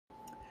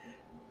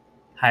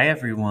Hi,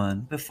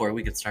 everyone. Before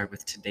we get started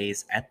with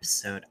today's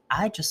episode,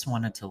 I just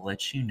wanted to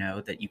let you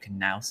know that you can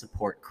now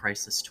support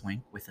Crisis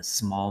Twink with a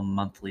small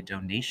monthly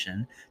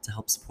donation to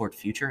help support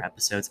future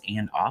episodes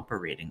and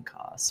operating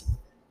costs.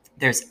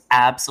 There's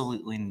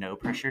absolutely no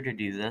pressure to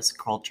do this.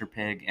 Culture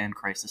Pig and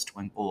Crisis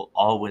Twink will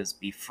always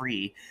be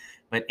free,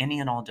 but any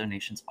and all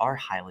donations are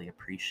highly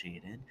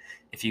appreciated.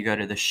 If you go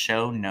to the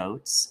show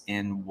notes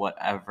in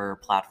whatever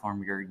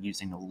platform you're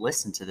using to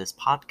listen to this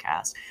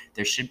podcast,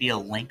 there should be a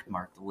link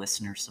marked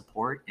listener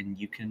support, and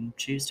you can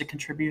choose to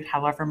contribute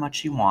however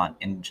much you want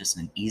in just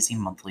an easy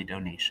monthly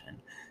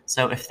donation.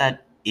 So if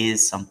that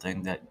is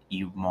something that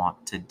you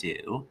want to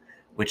do,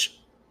 which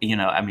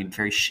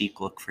very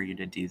chic look for you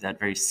to do that.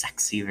 Very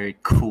sexy, very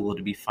cool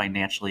to be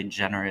financially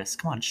generous.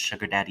 Come on,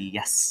 sugar daddy.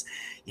 Yes.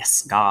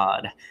 Yes,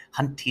 God.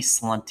 Hunty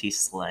slunty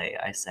slay,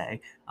 I say.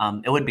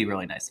 It would be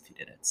really nice if you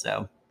did it.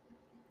 So,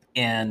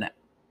 and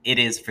it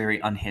is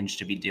very unhinged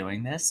to be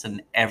doing this.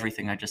 And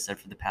everything I just said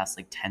for the past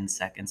 10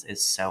 seconds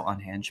is so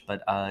unhinged.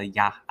 But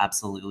yeah,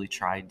 absolutely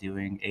try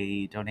doing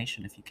a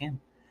donation if you can.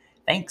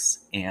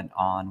 Thanks. And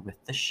on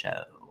with the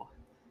show.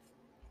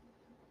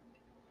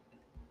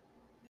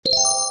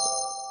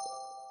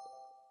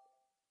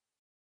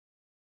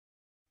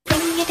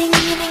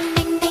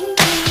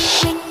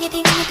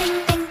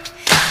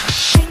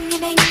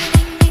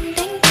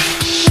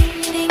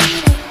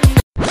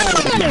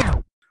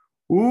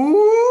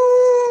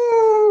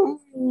 Ooh,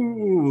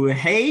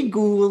 hey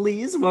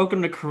ghoulies,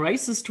 welcome to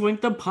Crisis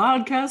Twink, the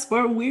podcast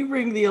where we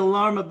ring the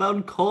alarm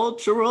about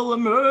cultural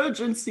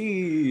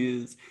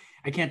emergencies.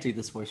 I can't do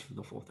this voice for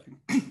the full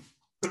thing.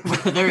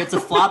 Whether it's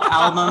a flop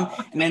album,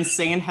 an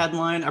insane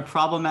headline, a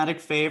problematic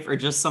fave, or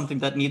just something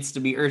that needs to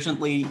be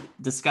urgently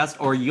discussed,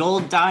 or you'll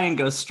die and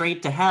go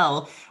straight to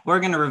hell, we're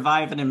going to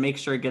revive it and make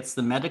sure it gets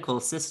the medical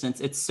assistance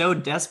it so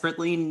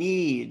desperately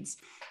needs.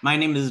 My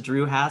name is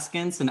Drew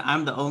Haskins, and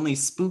I'm the only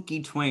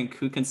spooky twink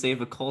who can save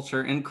a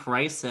culture in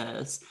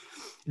crisis.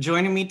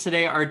 Joining me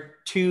today are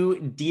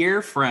two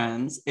dear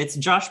friends. It's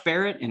Josh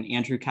Barrett and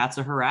Andrew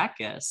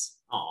Katsohirakis.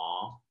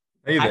 Aw.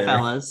 Hey there. Hi,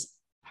 fellas.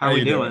 How are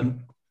we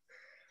doing?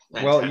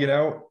 Well,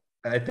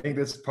 I think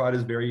this pod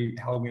is very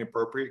Halloween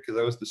appropriate because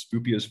that was the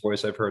spookiest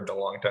voice I've heard in a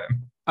long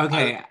time.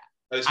 Okay,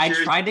 I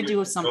tried to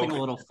do something a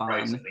little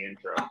fun.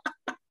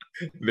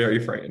 Very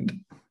frightened.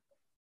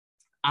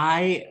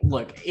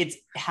 It's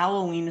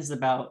Halloween is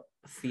about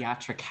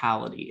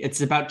theatricality.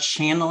 It's about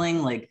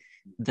channeling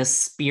the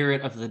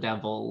spirit of the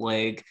devil,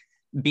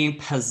 being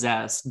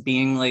possessed,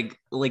 being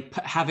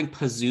having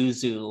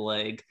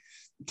Pazuzu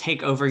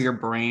take over your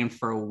brain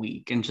for a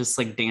week and just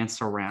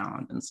dance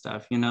around and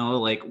stuff,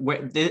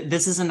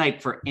 this is a night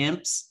for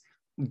imps,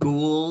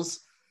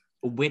 ghouls,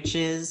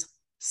 witches,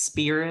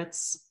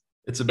 spirits.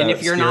 It's about, and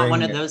if you're not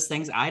one of those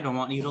things, I don't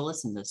want you to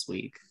listen this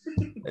week.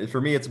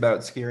 For me, it's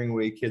about scaring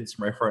away kids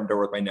from my front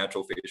door with my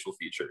natural facial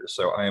features.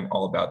 So I am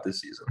all about this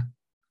season.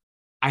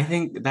 I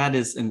think that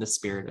is in the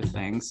spirit of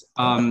things.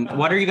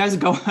 What are you guys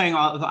going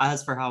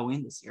as for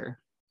Halloween this year?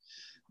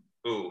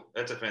 Ooh,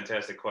 that's a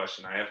fantastic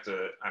question.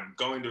 I'm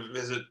going to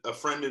visit a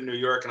friend in New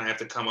York, and I have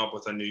to come up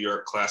with a New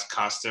York class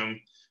costume.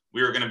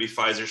 We were going to be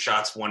Pfizer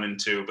shots 1 and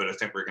 2, but I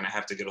think we're going to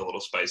have to get a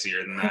little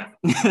spicier than that.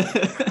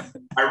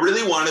 I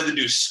really wanted to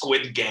do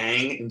Squid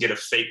Gang and get a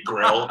fake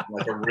grill,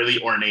 a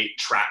really ornate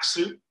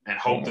tracksuit, and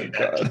hope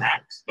that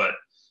connects, but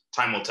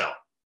time will tell.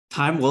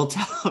 Time will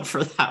tell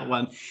for that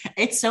one.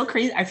 It's so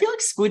crazy. I feel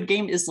like Squid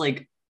Game is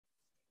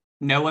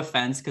no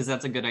offense, because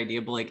that's a good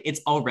idea, but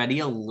it's already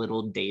a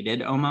little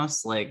dated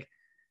almost.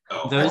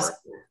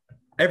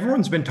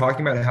 Everyone's been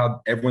talking about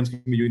how everyone's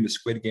going to be doing the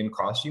Squid Game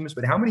costumes,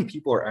 but how many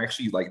people are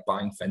actually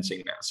buying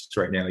fencing masks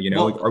right now?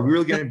 Are we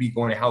really going to be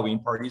going to Halloween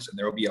parties and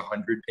there will be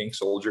 100 pink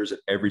soldiers at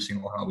every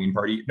single Halloween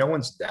party? No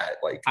one's that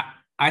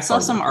I saw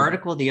some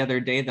article the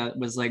other day that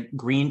was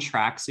green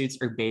tracksuits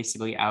are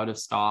basically out of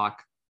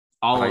stock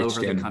all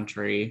over the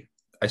country.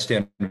 I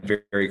stand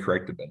very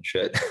corrected then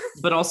shit.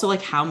 But also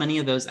how many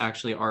of those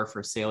actually are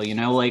for sale,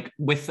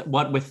 with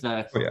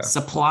the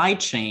supply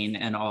chain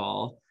and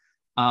all.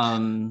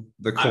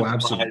 The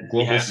collapse of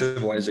global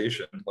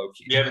civilization,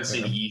 low-key. We haven't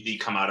seen Yeezy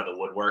come out of the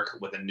woodwork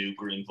with a new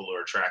green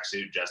velour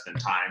tracksuit just in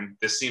time.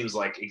 This seems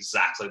like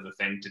exactly the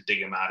thing to dig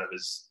him out of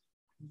his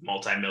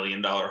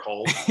multi-million-dollar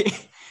hole.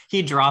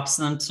 He drops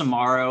them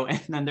tomorrow,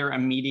 and then they're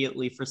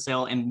immediately for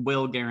sale and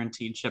will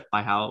guaranteed ship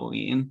by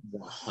Halloween.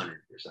 100%.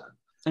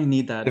 I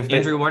need that.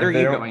 Andrew, what are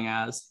you going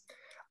as?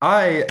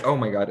 Oh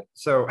my God.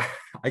 So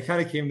I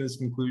kind of came to this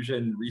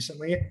conclusion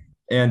recently,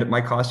 and my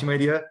costume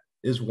idea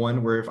is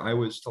one where if I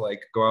was to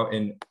go out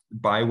and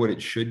buy what it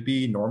should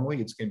be,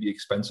 normally it's going to be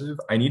expensive.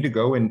 I need to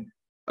go in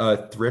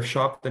a thrift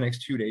shop the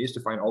next 2 days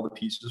to find all the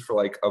pieces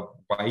for a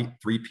white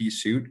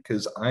 3-piece suit,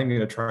 because I'm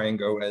going to try and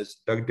go as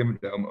Doug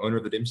Dimmadome, owner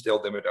of the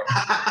Dimsdale Dimmadome.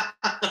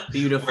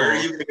 Beautiful. Where are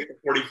you going to get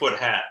the 40-foot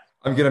hat?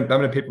 I'm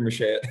gonna paper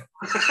mache it.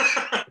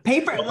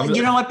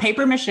 You know what?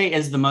 Paper mache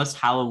is the most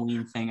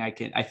Halloween thing I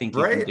think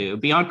you can do.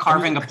 Beyond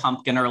carving a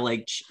pumpkin or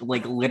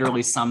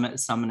literally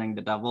summoning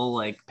the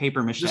devil,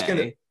 paper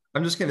mache.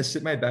 I'm just gonna sit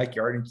in my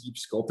backyard and keep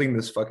sculpting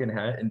this fucking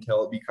hat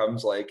until it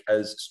becomes like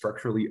as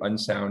structurally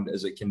unsound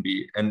as it can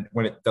be. And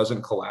when it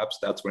doesn't collapse,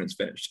 that's when it's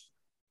finished.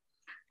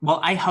 Well,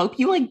 I hope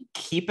you like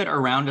keep it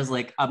around as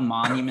like a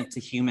monument to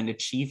human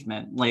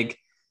achievement. Like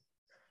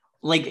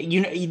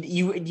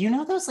you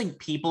know those like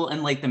people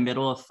in like the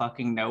middle of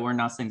fucking nowhere,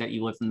 not saying that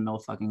you live in the middle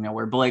of fucking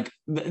nowhere, but like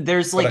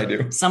there's But I like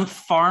do. some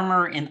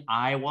farmer in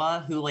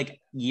Iowa who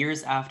like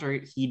years after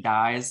he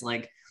dies,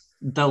 like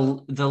the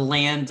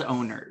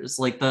landowners,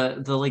 like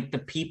the like the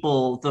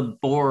people, the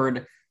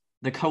board,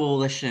 the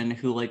coalition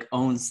who like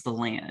owns the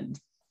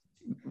land,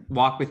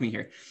 walk with me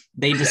here,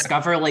 they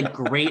discover like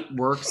great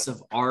works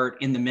of art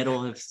in the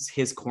middle of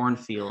his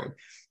cornfield,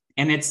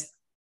 and it's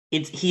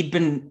he'd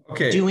been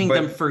Okay, doing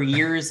them but for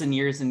years and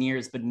years and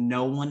years, but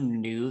no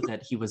one knew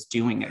that he was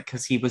doing it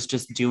because he was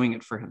just doing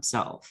it for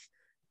himself.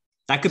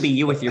 That could be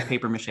you with your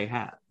paper mache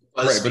hat.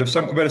 right, but BuzzFeed if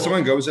someone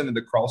article. goes into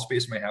the crawl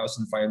space of my house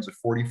and finds a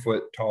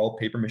 40-foot tall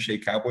paper mache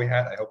cowboy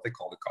hat, I hope they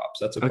call the cops.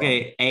 That's a problem.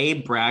 Okay,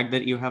 brag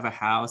that you have a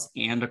house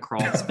and a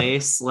crawl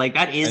space. Like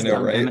that I is know,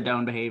 dumb right?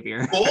 dimmadome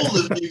behavior. Bold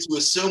of you to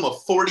assume a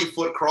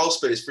 40-foot crawl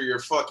space for your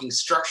fucking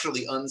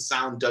structurally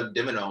unsound Doug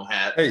Dimino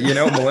hat. Hey,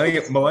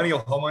 millennial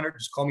homeowner,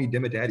 just call me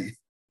Dimma Daddy.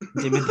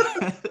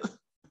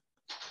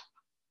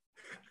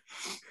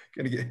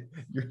 Gonna get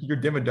you're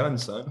Dimma done,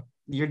 son.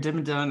 You're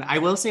dimmadome. I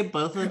will say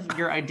both of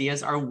your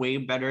ideas are way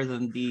better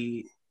than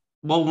the.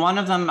 Well, one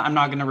of them I'm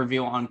not going to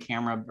reveal on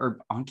camera or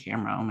on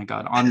camera. Oh my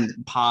god, on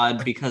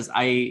pod because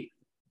it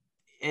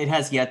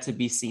has yet to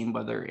be seen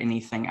whether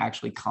anything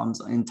actually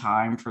comes in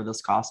time for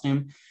this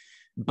costume.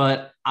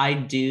 But I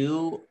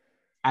do,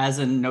 as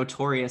a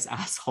notorious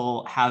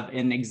asshole, have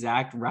an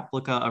exact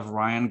replica of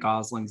Ryan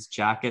Gosling's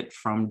jacket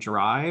from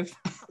Drive.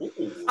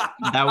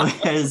 That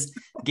was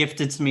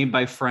gifted to me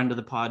by friend of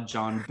the pod,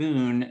 John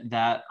Boone,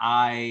 that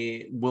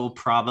I will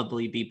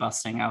probably be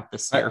busting out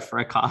this year for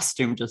a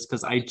costume just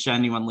because I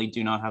genuinely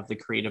do not have the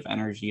creative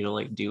energy to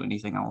like do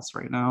anything else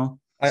right now.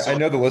 I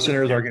know the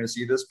listeners are going to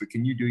see this, but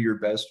can you do your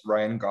best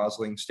Ryan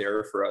Gosling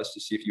stare for us to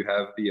see if you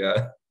have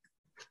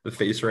the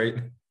face right?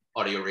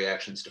 Audio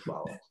reactions to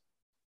follow.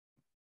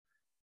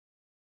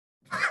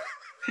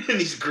 And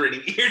he's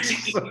grinning ear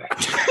to ear.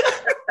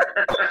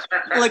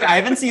 Like I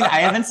haven't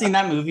seen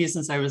that movie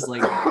since I was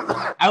like,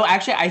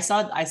 I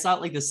saw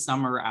it like the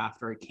summer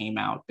after it came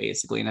out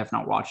basically, and I've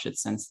not watched it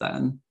since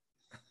then.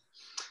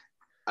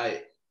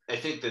 I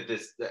think that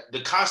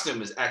the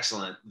costume is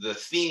excellent. The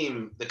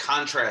theme, the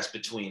contrast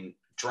between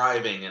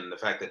driving and the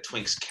fact that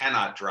twinks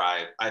cannot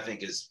drive, I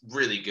think is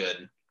really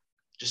good.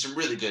 Just some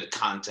really good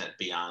content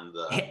beyond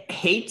the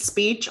hate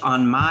speech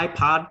on my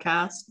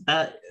podcast.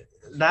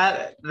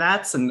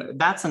 That's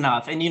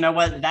enough. And you know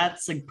what?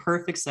 That's a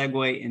perfect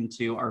segue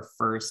into our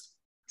first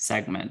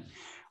segment.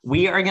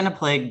 We are going to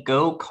play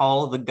Go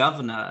Call the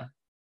Governor,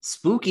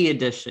 Spooky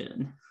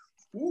Edition.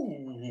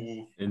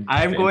 Ooh.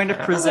 I'm going to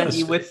present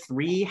you with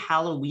 3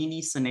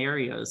 Halloweeny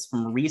scenarios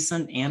from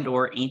recent and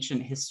or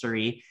ancient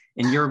history,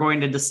 and you're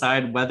going to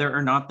decide whether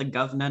or not the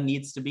governor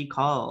needs to be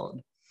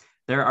called.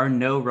 There are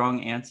no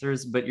wrong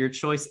answers, but your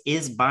choice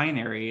is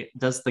binary.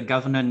 Does the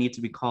governor need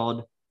to be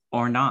called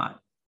or not?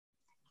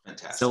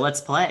 Fantastic. So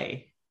let's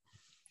play.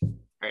 All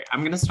right,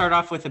 I'm going to start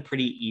off with a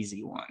pretty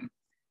easy one.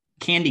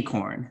 Candy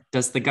corn.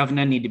 Does the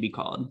governor need to be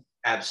called?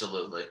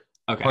 Absolutely.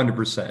 Okay.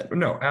 100%.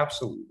 No,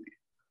 absolutely.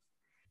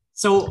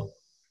 So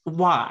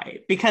why?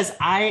 Because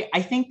I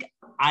think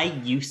I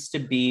used to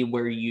be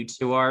where you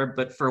two are,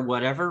 but for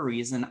whatever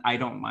reason, I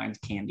don't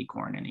mind candy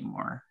corn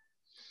anymore.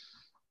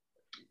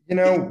 You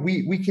know,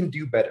 we can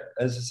do better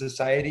as a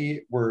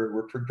society.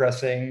 We're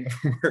progressing.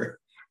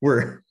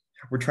 we're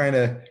trying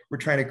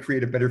to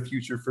create a better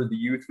future for the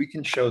youth. We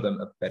can show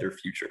them a better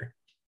future.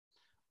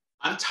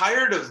 I'm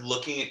tired of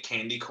looking at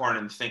candy corn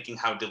and thinking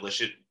how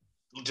delicious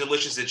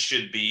it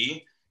should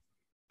be,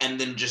 and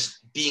then just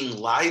being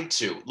lied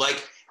to.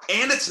 Like,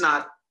 and it's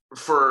not,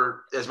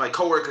 for, as my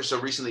coworker so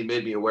recently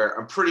made me aware,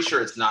 I'm pretty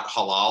sure it's not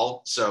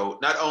halal. So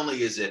not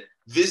only is it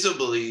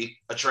visibly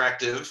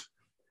attractive,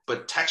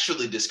 but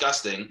texturally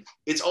disgusting,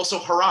 it's also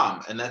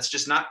haram, and that's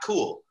just not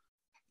cool.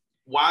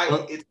 Why?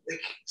 It's like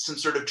some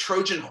sort of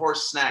Trojan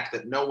horse snack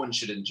that no one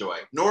should enjoy,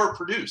 nor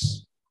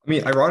produce. I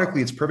mean,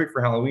 ironically, it's perfect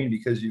for Halloween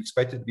because you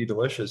expect it to be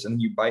delicious,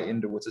 and you bite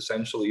into what's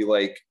essentially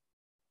like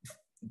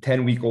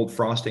 10-week-old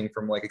frosting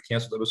from like a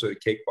canceled episode of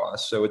Cake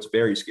Boss. So it's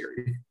very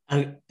scary.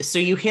 So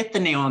you hit the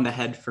nail on the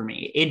head for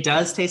me. It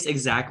does taste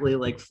exactly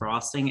like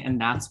frosting,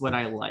 and that's what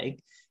I like.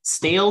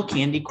 Stale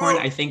candy corn,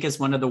 I think, is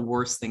one of the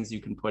worst things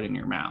you can put in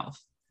your mouth.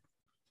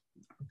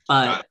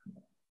 But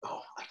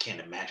I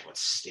can't imagine what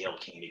stale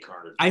candy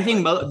corn. I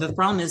think the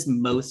problem is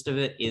most of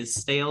it is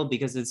stale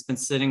because it's been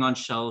sitting on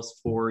shelves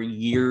for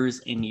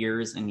years and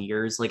years and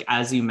years. Like,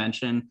 as you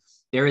mentioned,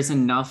 there is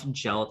enough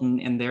gelatin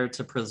in there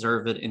to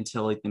preserve it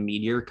until like the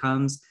meteor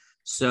comes.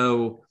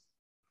 So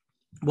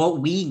what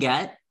we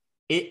get,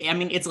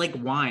 it's like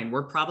wine.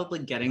 We're probably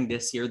getting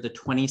this year the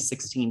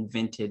 2016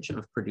 vintage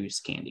of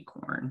produced candy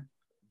corn.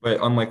 But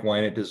unlike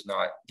wine, it does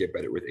not get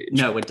better with age.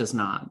 No, it does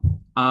not.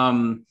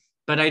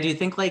 But I do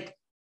think like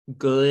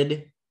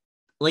good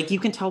like you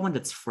can tell when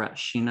it's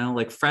fresh,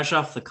 like fresh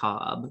off the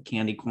cob.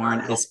 Candy corn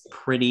is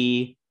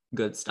pretty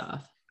good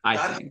stuff, I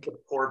think. The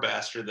poor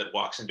bastard that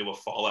walks into a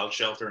Fallout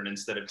shelter and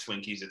instead of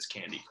Twinkies, it's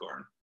candy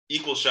corn.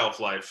 Equal shelf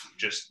life,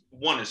 just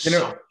one is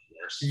so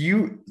worse.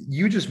 You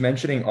just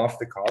mentioning off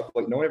the cob,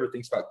 like no one ever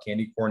thinks about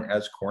candy corn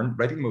as corn,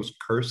 but I think the most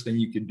cursed thing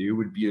you could do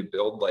would be to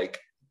build like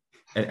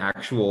an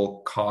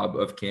actual cob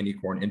of candy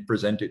corn and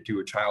present it to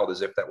a child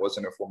as if that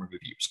wasn't a form of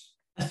abuse.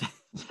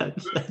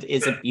 that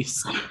is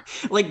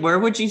abusive. Like, where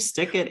would you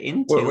stick it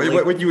into?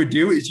 What you would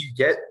do is you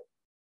get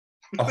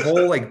a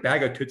whole like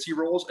bag of Tootsie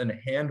Rolls and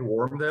hand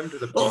warm them to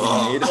the point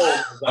you made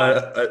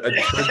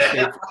a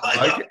shaped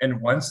log.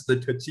 And once the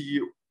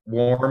Tootsie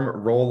warm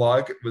roll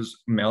log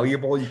was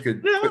malleable, you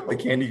could put the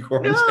candy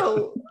corns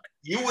down.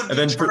 You would be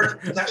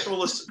charged sexual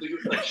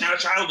like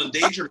child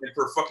endangerment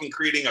for fucking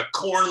creating a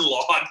corn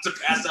log to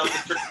pass out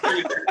the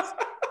trick-or-treaters.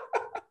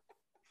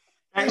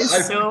 That is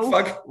so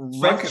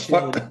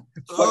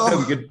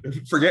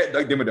forget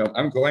Doug Dimmadome.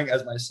 I'm going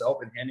as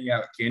myself and handing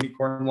out candy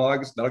corn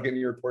logs. That'll get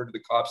me reported to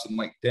the cops in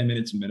like 10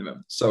 minutes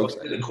minimum. So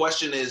excited. The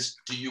question is,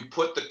 do you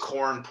put the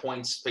corn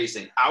points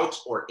facing out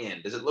or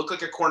in? Does it look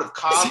like a corn of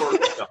cob or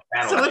like a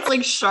battle? So it's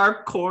like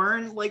sharp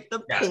corn, like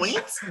the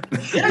points?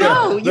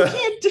 No, you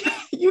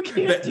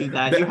can't do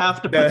that. You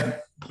have to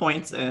put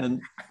points in.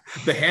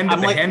 The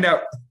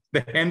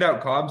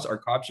handout cobs are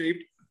cob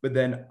shaped, but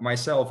then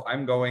myself,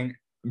 I'm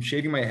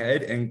shaving my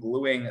head and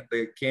gluing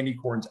the candy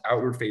corns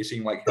outward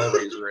facing like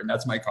Hellraiser, and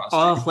that's my costume.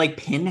 Oh, like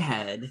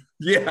Pinhead.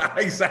 Yeah,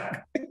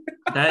 exactly.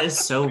 That is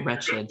so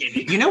wretched.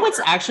 You know what's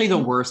actually the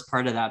worst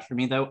part of that for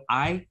me, though?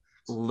 I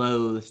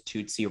loathe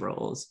Tootsie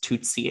Rolls.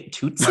 Tootsie.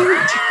 It's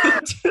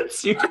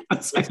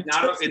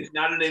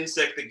not an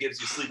insect that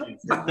gives you sleeping.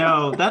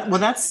 No,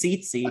 that's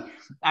tsetse.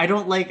 I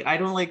don't like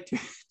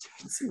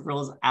Tootsie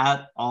Rolls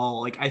at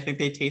all. Like, I think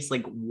they taste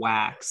like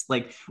wax.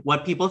 Like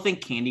what people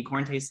think candy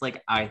corn tastes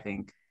like, I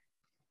think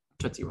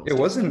Tootsie Rolls.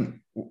 It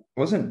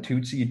wasn't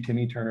Tootsie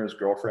Timmy Turner's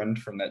girlfriend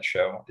from that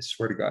show. I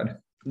swear to God.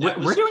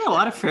 We're doing a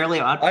lot of Fairly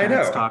Odd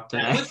Parents talk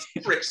today.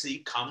 Trixie,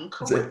 come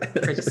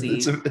correct.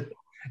 Trixie.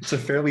 It's a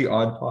fairly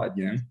odd pod,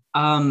 you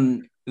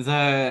know.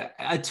 The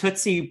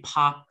Tootsie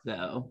Pop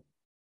though.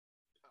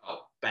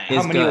 Oh,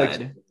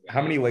 bang!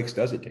 How many licks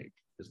does it take?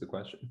 Is the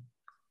question.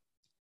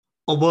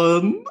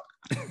 1,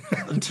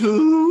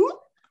 2,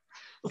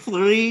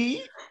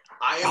 3.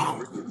 I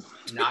am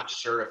not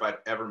sure if I've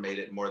ever made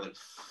it more than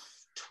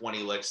 20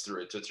 licks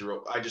through a Tootsie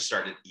Roll. I just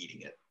started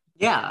eating it.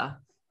 Yeah,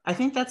 I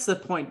think that's the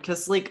point,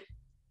 because like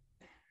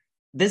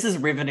this is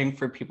riveting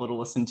for people to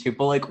listen to,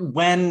 but like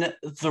when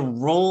the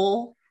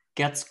roll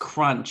gets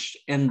crunched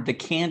and the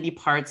candy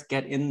parts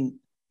get in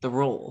the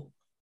roll,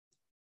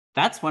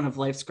 that's one of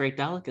life's great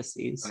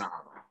delicacies.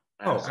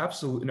 Oh,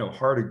 absolutely. No,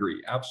 hard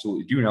agree.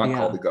 Absolutely. Do not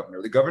call the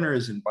governor. The governor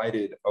is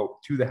invited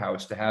to the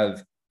house to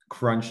have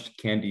crunched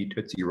candy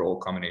Tootsie Roll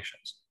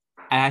combinations.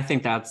 And I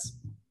think that's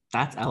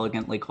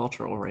elegantly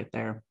cultural right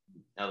there.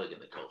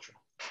 Elegantly cultural.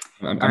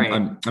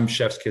 I'm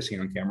chef's kissing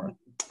on camera.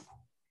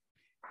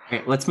 All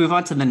right, let's move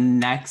on to the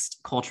next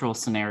cultural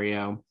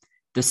scenario.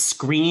 The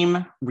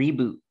Scream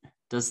reboot.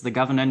 Does the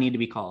governor need to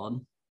be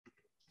called?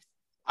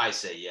 I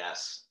say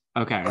yes.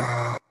 Okay.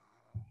 I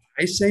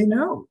say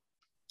no.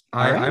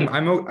 I'm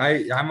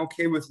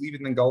okay with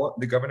leaving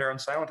the governor on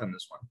silent on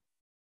this one.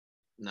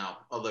 No,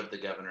 I'll leave the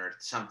governor.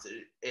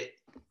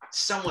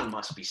 Someone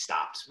must be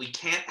stopped. We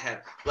can't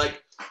have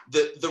like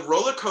the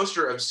roller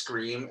coaster of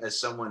Scream. As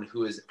someone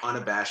who is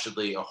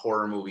unabashedly a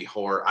horror movie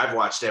whore, I've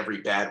watched every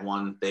bad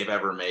one they've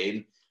ever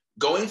made.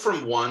 Going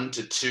from 1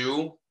 to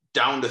 2,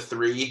 down to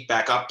 3,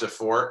 back up to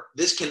 4.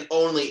 This can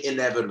only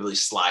inevitably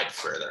slide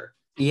further.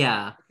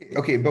 Yeah.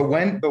 Okay, but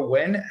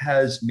when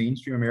has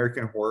mainstream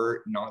American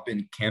horror not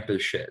been camp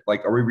as shit?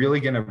 Like, are we really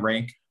gonna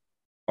rank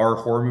our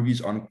horror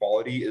movies on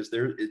quality?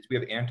 We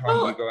have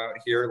Anton Ego out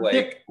here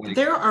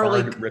there are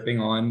like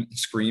ripping on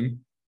Scream?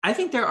 I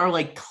think there are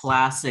like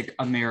classic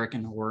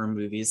American horror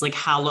movies, like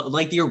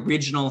the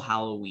original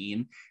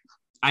Halloween.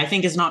 I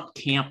think is not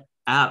camp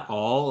at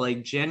all.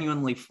 Like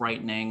genuinely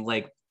frightening.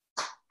 Like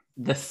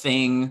The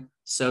Thing,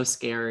 so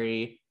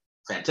scary.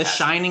 Fantastic. The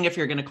Shining, if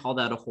you're going to call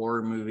that a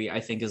horror movie, I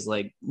think is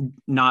like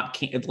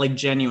not like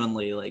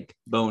genuinely like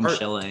bone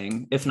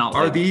chilling. If not,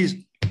 are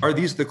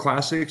these the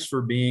classics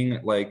for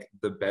being like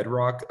the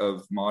bedrock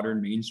of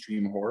modern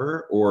mainstream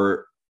horror,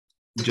 or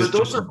just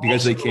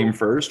because they came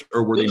first,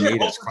 or were they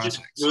made as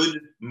classics? Good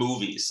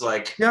movies,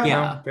 like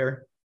no,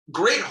 fair.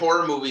 Great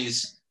horror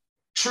movies,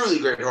 truly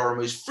great horror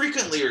movies,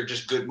 frequently are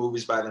just good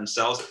movies by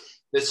themselves.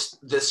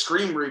 The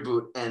Scream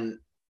reboot and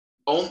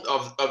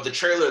of the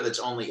trailer that's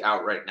only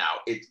out right now,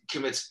 it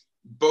commits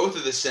both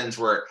of the sins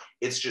where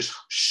it's just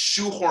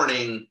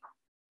shoehorning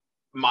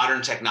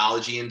modern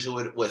technology into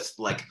it with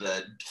like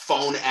the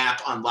phone app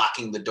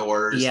unlocking the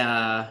doors.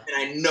 Yeah. And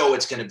I know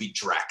it's going to be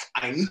Drek.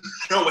 I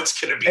know it's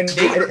going to be and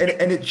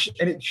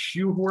it's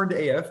shoehorned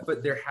AF,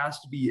 but there has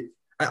to be,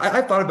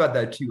 I thought about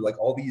that too. Like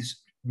all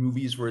these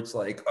movies where it's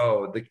like,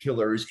 oh, the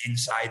killer is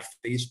inside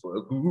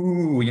Facebook,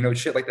 ooh,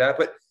 shit like that.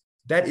 But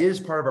that is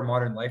part of our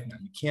modern life now.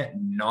 You can't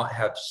not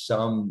have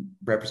some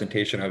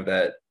representation of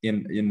that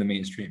in the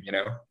mainstream, you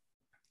know?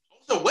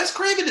 So Wes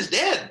Craven is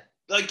dead.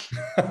 Like,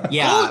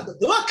 Yeah,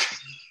 look.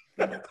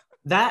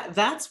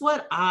 that's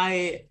what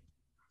I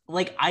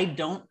like. I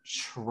don't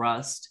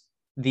trust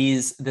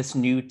this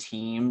new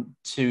team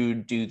to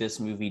do this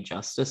movie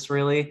justice,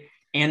 really.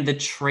 And the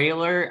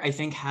trailer, I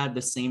think, had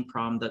the same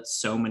problem that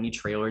so many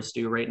trailers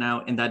do right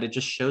now, in that it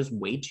just shows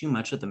way too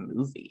much of the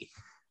movie.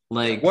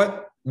 Like,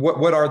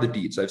 what are the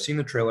deets? I've seen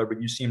the trailer,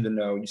 but you seem to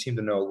know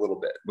a little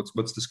bit.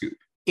 What's the scoop?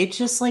 it's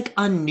just like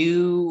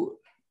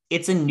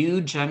it's a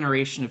new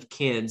generation of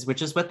kids,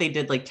 which is what they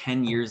did like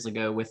 10 years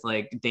ago with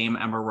like Dame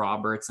Emma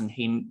Roberts and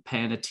Hayden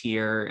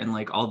Panettiere and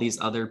like all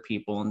these other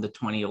people in the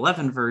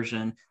 2011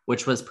 version,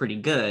 which was pretty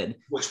good.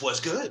 Which was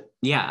good.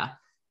 Yeah.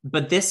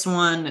 But this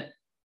one,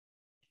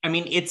 I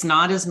mean, it's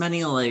not as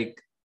many like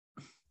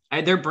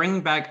they're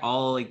bringing back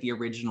all like the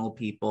original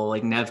people,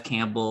 like Nev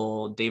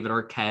Campbell, David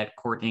Arquette,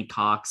 Courtney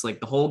Cox,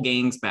 like the whole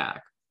gang's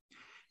back.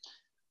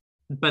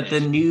 But the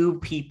new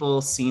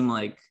people seem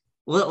like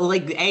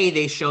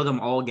they show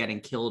them all getting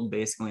killed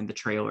basically in the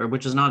trailer,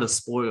 which is not a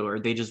spoiler.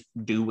 They just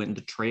do in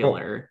the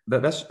trailer. Well,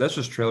 that's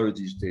just trailers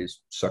these days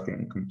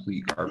sucking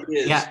complete garbage.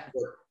 Yeah,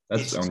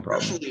 that's its own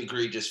problem. Especially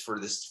egregious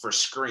for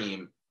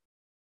Scream.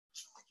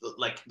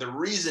 Like the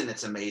reason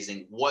it's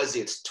amazing was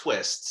its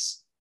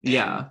twists.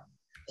 Yeah.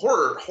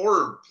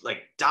 Horror,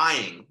 like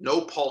dying,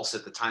 no pulse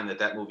at the time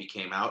that movie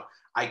came out.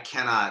 I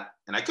cannot,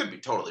 and I could be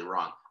totally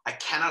wrong, I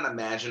cannot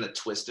imagine a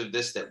twist of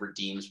this that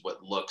redeems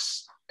what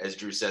looks, as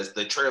Drew says,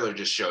 the trailer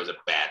just shows a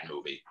bad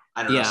movie.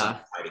 I don't know,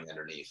 something hiding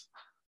underneath.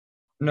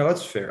 No,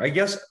 that's fair. I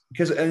guess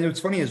and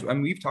what's funny is, I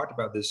mean, we've talked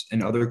about this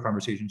in other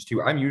conversations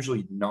too. I'm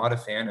usually not a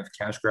fan of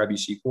cash grabby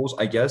sequels.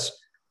 I guess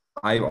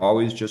I've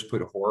always just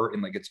put horror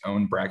in like its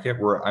own bracket,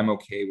 where I'm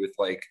okay with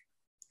like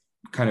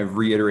kind of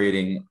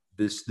reiterating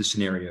the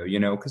scenario, you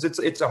know, because it's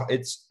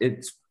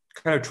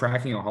kind of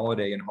tracking a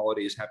holiday, and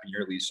holidays happen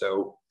yearly.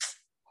 So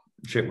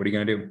shit, what are you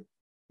gonna do?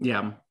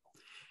 Yeah.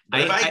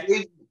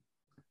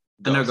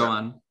 Go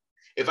on.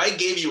 If I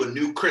gave you a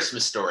new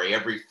Christmas story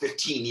every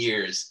 15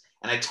 years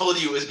and I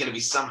told you it was going to be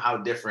somehow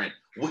different,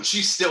 would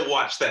you still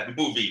watch that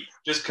movie?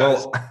 Just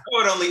because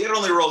it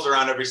only rolls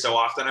around every so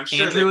often. I'm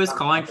sure Andrew is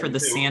calling for the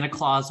Santa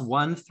Claus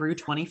 1 through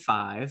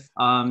 25.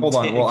 Hold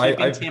on. Well,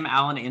 keeping Tim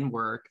Allen in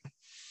work.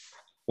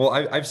 Well,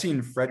 I've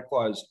seen Fred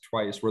Claus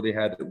twice, where they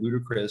had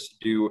Ludacris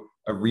do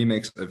a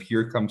remix of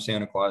 "Here Comes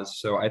Santa Claus."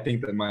 So I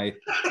think that my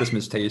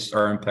Christmas tastes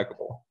are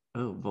impeccable.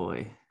 Oh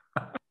boy.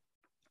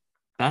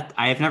 That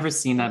I have never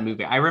seen that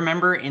movie. I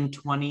remember in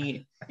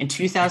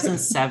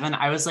 2007,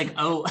 I was like,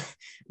 oh,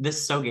 this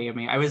is so gay of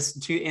me.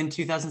 In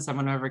 2007,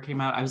 whenever it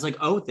came out, I was like,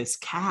 oh, this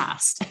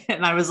cast.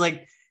 And I was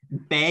like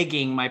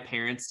begging my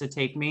parents to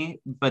take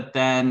me, but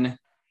then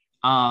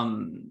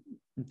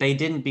they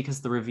didn't,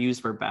 because the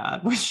reviews were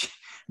bad, which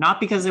not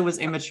because it was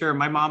immature.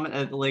 My mom,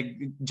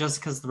 just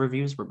because the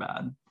reviews were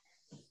bad.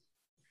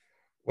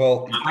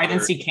 Well, I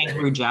didn't see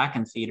Kangaroo Jack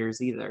in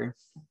theaters either.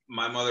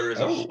 My mother is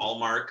a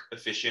Hallmark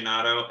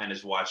aficionado and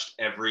has watched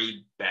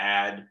every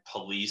bad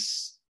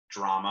police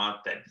drama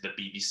that the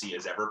BBC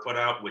has ever put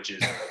out, which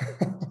is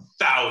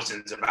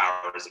thousands of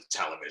hours of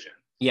television.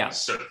 Yeah.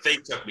 So they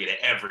took me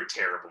to every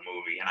terrible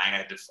movie, and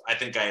I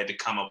think I had to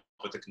come up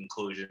with the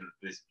conclusion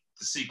that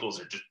the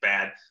sequels are just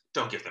bad.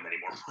 Don't give them any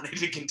more money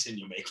to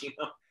continue making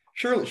them.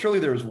 Surely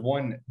there was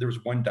one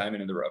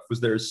diamond in the rough.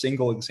 Was there a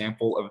single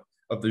example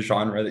of the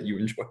genre that you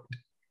enjoyed?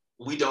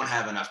 We don't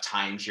have enough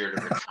time here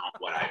to recount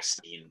what I've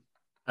seen.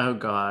 Oh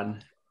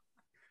God.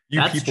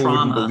 That's people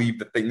trauma. Wouldn't believe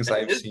the things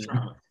I've seen.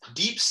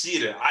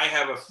 Deep-seated. I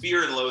have a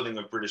fear and loathing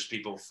of British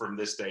people from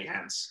this day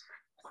hence.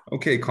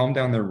 Okay, calm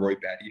down there, Roy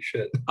Batty.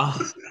 Shit.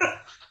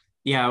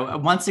 Yeah,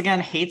 once again,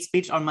 hate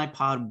speech on my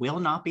pod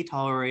will not be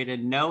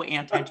tolerated. No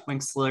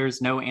anti-twink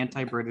slurs, no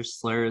anti-British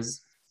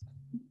slurs.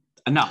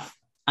 Enough.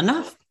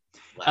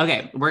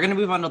 Okay, we're going to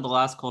move on to the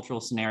last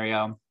cultural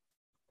scenario.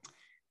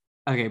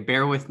 Okay,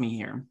 bear with me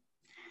here.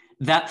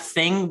 That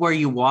thing where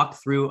you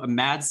walk through a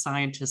mad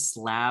scientist's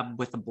lab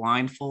with a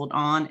blindfold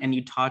on and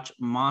you touch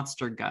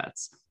monster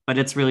guts, but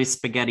it's really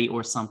spaghetti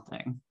or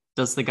something.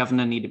 Does the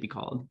governor need to be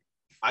called?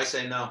 I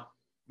say no.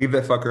 Leave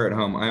that fucker at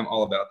home. I am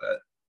all about that.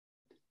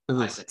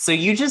 So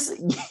you're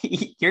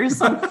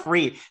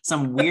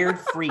some weird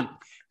freak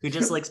who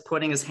just likes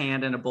putting his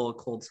hand in a bowl of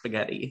cold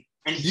spaghetti.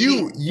 And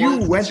you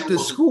went to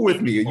school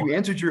with me. You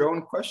answered your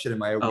own question.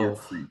 Am I a weird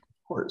freak?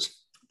 Of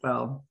course.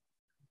 Well,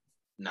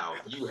 no,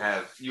 you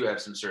have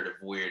some sort of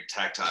weird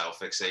tactile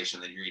fixation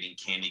that you're eating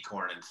candy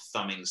corn and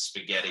thumbing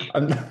spaghetti.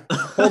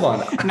 Hold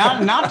on.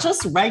 not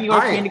just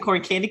regular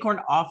candy corn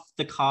off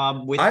the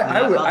cob with the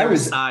other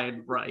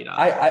side right up.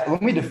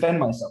 Let me defend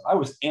myself. I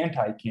was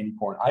anti-candy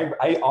corn.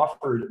 I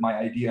offered my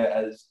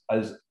idea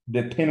as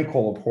the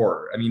pinnacle of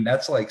horror. I mean,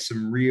 that's like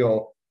some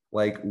real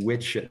like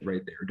witch shit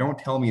right there. Don't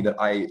tell me that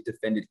I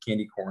defended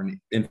candy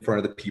corn in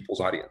front of the people's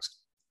audience.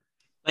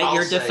 But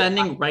you're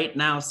defending right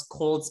now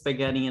cold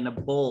spaghetti in a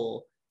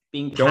bowl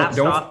being passed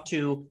off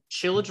to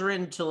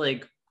children to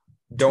like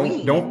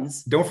Don't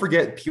Tweens. don't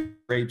forget pure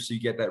grapes so you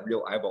get that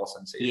real eyeball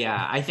sensation.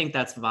 Yeah, I think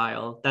that's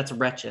vile. That's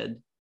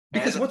wretched.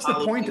 Because what's the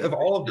point of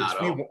all of this?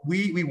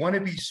 We want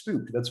to be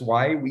spooked. That's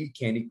why we eat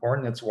candy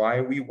corn. That's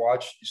why we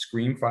watch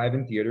Scream 5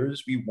 in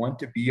theaters. We want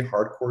to be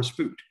hardcore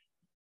spooked.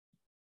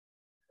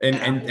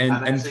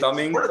 And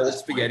thumbing cold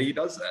spaghetti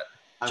does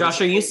that.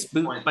 Josh, are you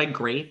spooked by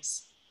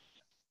grapes?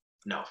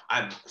 No,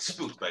 I'm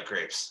spooked by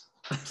grapes.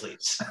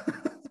 Please.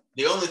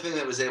 The only thing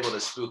that was able to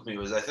spook me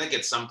was, I think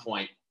at some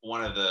point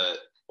one of the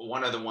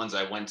ones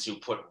I went to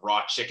put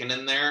raw chicken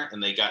in there,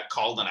 and they got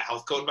called on a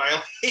health code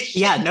violation.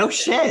 Yeah, no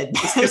shit.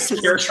 That's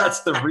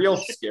the real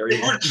scary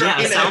one.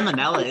 Yeah,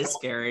 salmonella is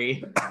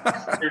scary.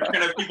 You're trying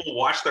to have people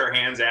wash their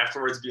hands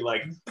afterwards, be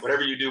like,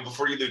 whatever you do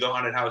before you leave the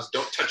haunted house,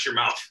 don't touch your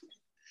mouth.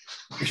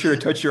 Be sure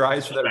to touch your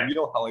eyes for that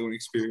real Halloween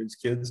experience,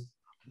 kids.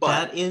 But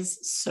that is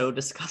so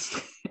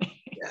disgusting.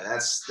 Yeah,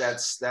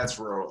 that's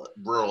rural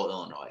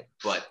Illinois.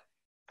 But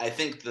I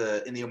think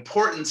the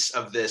importance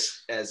of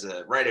this as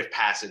a rite of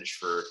passage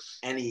for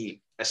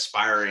any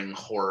aspiring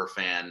horror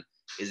fan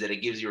is that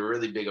it gives you a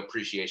really big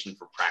appreciation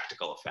for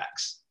practical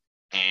effects.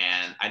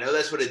 And I know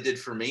that's what it did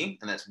for me,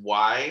 and that's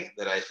why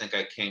that I think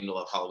I came to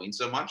love Halloween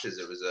so much, is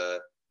it was a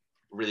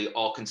really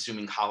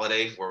all-consuming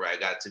holiday where I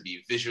got to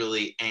be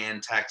visually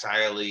and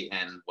tactilely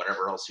and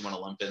whatever else you want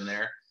to lump in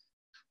there,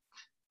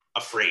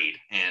 afraid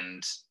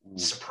and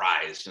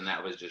surprised, and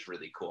that was just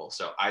really cool.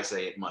 So I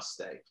say it must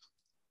stay.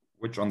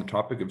 Which, on the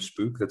topic of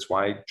spook, that's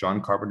why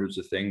John Carpenter's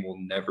The Thing will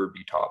never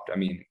be topped. I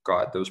mean,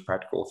 God, those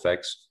practical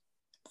effects,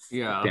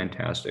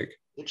 fantastic.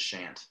 It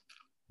shan't.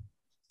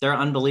 They're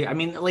unbelievable. I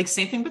mean, like,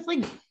 same thing with,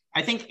 like,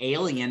 I think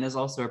Alien is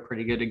also a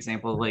pretty good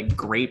example of, like,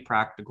 great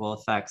practical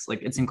effects.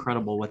 Like, it's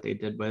incredible what they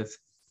did with.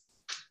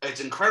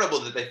 It's incredible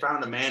that they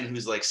found a man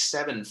who's like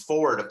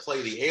 7'4" to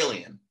play the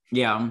alien.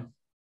 Yeah.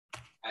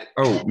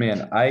 Oh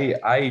man,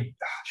 I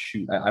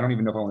shoot, I don't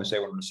even know if I want to say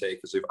what I'm going to say,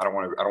 because I don't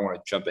want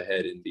to jump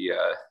ahead in the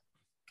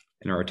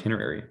in our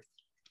itinerary.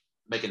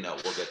 Make a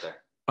note. We'll get there.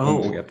 Oh,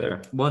 we'll get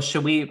there. Well,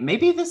 should we?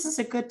 Maybe this is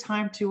a good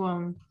time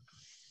to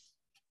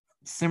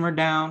simmer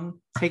down,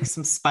 take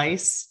some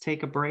spice,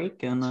 take a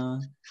break,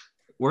 and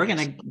we're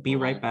gonna be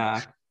right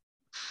back.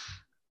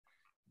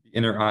 The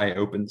inner eye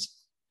opens.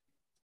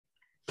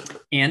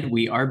 And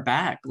we are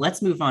back.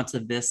 Let's move on to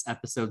this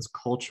episode's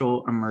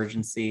cultural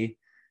emergency.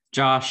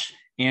 Josh,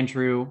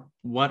 Andrew,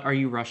 what are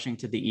you rushing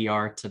to the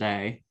ER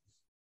today?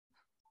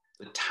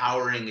 The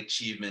towering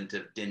achievement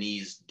of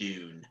Denise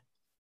Dune.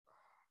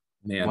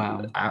 Man,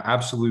 wow.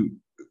 Absolute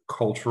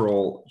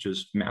cultural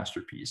just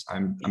masterpiece.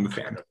 I'm a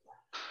fan.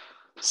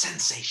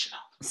 Sensational.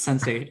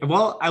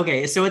 Well,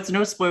 okay, so it's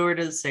no spoiler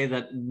to say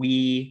that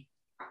we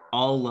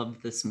all love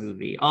this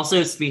movie.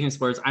 Also, speaking of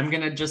spoilers, I'm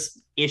going to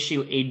just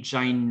issue a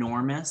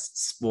ginormous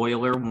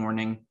spoiler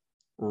warning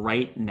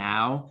right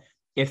now.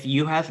 If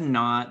you have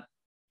not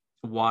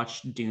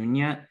watched Dune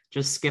yet,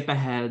 just skip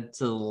ahead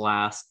to the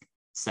last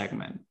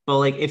segment. But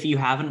like, if you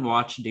haven't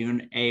watched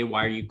Dune, A,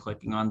 why are you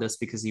clicking on this?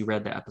 Because you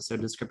read the episode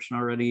description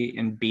already.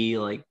 And B,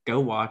 like, go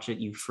watch it,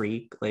 you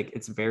freak. Like,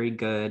 it's very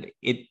good.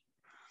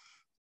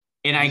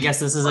 And I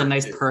guess this is a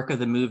nice perk of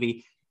the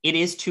movie. It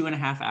is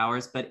 2.5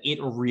 hours, but it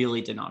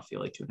really did not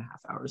feel like 2.5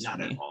 hours. Not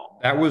at all.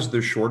 That was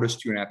the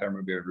shortest 2.5 hour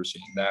movie I've ever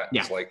seen. That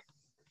is like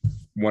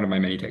one of my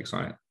many takes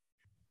on it.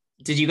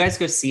 Did you guys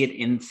go see it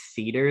in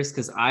theaters?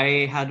 Because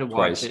I had to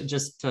watch it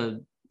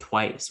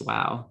twice.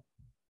 Wow.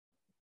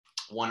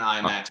 One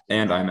IMAX.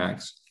 And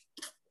IMAX.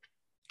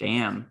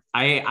 Damn.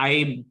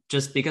 I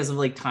just, because of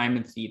like time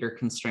and theater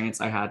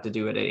constraints, I had to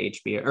do it at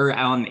HBO or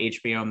on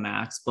HBO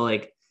Max. But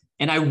like,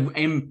 and I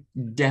am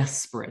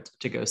desperate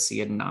to go see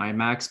it in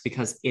IMAX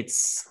because it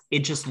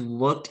just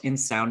looked and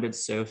sounded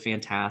so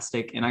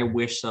fantastic. And I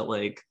wish that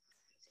like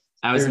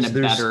I was in a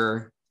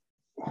better.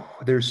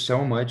 There's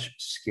so much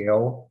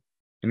scale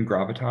and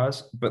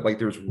gravitas, but like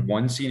there's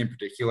one scene in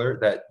particular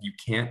that you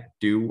can't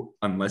do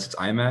unless it's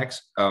IMAX.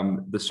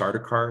 The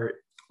Sardaukar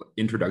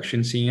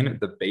introduction scene,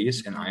 the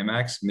bass in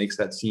IMAX makes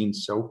that scene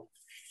so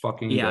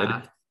fucking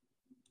good.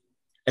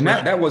 And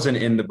that wasn't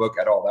in the book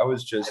at all. That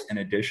was just an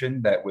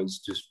addition that was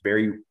just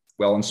very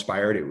well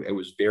inspired. It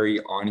was very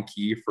on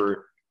key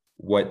for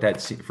what that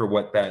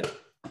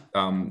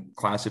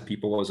class of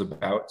people was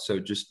about. So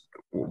just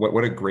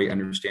what a great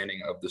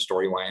understanding of the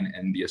storyline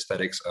and the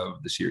aesthetics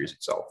of the series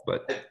itself.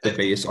 But the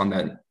bass on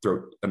that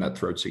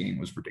throat singing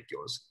was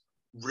ridiculous.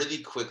 Really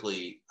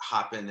quickly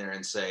hop in there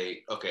and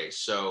say, okay,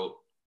 so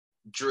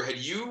Drew, had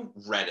you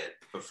read it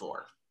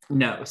before?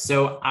 No.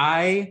 So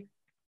I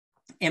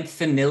am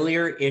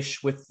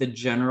familiar-ish with the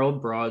general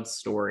broad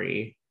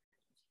story.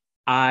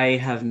 I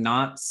have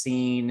not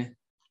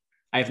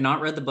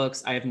read the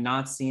books. I have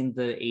not seen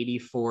the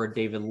 1984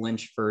 David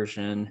Lynch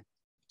version.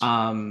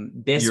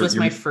 This was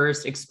my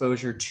first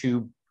exposure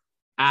to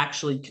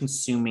actually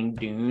consuming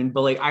Dune,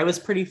 but like I was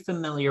pretty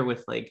familiar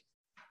with like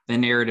the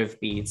narrative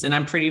beats, and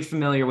I'm pretty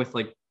familiar with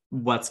like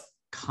what's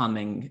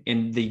coming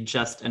in the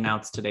just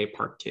announced today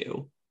part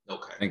 2.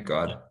 Okay. Thank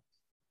God.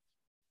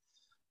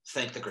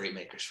 Thank the great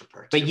makers for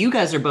part 2. But you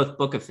guys are both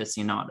book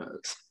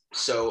aficionados.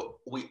 So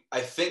I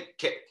think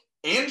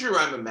Andrew,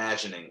 I'm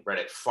imagining, read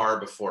it far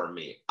before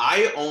me.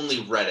 I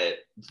only read it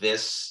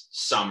this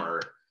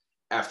summer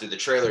after the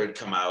trailer had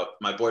come out.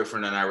 My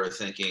boyfriend and I were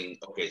thinking,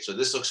 okay, so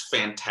this looks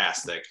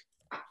fantastic.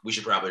 We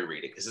should probably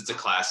read it because it's a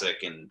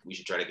classic and we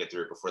should try to get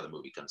through it before the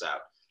movie comes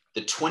out.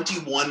 The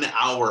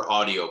 21-hour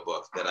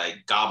audiobook that I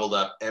gobbled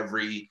up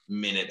every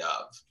minute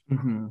of,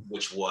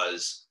 which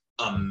was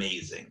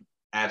amazing,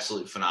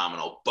 absolutely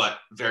phenomenal, but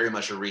very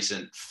much a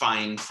recent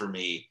find for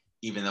me,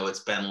 even though it's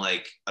been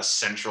like a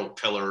central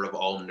pillar of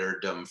all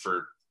nerddom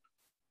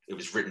it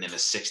was written in the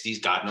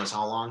 60s, God knows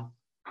how long.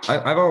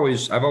 I've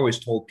always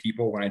told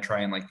people when I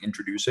try and like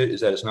introduce it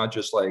is that it's not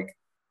just like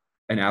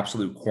an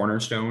absolute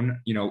cornerstone,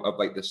 of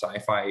like the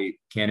sci-fi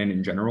canon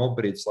in general,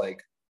 but it's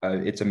like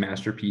it's a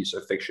masterpiece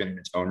of fiction in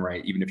its own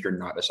right, even if you're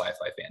not a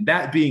sci-fi fan.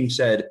 That being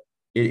said,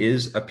 it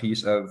is a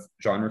piece of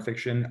genre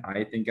fiction,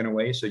 I think, in a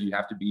way. So you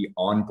have to be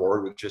on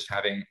board with just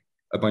having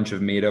a bunch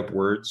of made up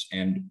words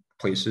and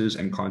places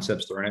and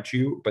concepts thrown at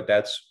you. But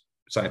that's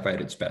sci-fi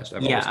at its best,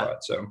 I've always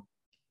thought. So,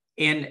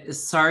 and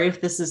sorry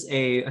if this is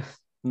a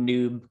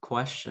noob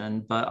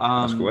question, but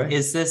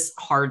is this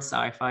hard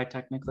sci-fi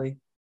technically?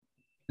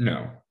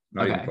 No,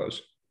 not even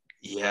close.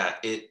 Yeah,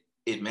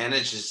 it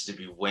manages to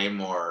be way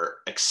more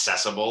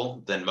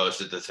accessible than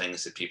most of the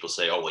things that people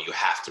say, oh, well, you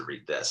have to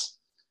read this.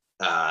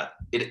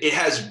 It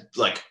has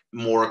like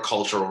more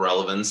cultural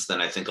relevance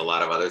than I think a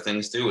lot of other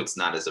things do. It's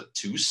not as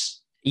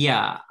obtuse.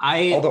 Yeah,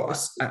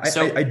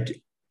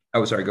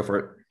 sorry, go for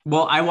it.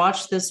 Well, I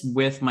watched this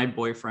with my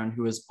boyfriend,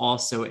 who is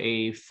also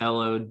a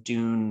fellow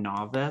Dune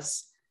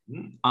novice.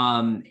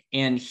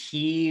 And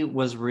he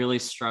was really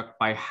struck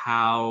by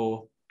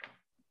how,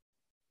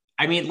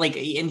 I mean, like,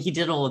 and he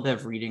did a little bit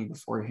of reading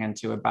beforehand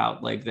too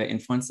about like the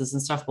influences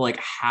and stuff, but like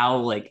how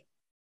like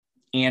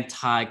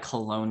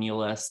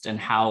anti-colonialist and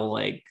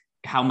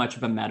how much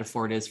of a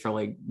metaphor it is for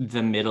like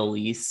the Middle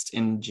East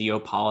in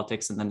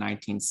geopolitics in the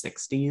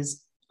 1960s.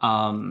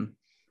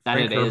 That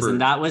Frank it Herbert. Is. And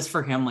that was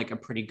for him like a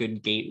pretty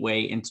good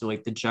gateway into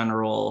like the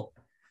general,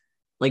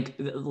 like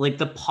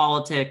the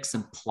politics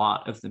and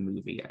plot of the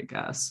movie, I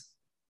guess.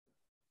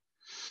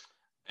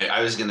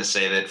 I was going to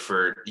say that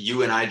for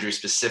you and I, Drew,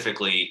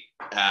 specifically,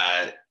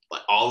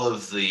 all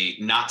of the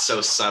not so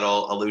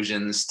subtle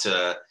allusions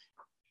to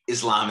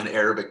Islam and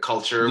Arabic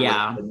culture,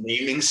 with the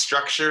naming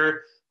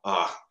structure,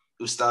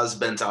 Ustaz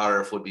Bent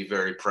Arif would be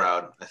very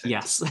proud, I think.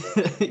 Yes,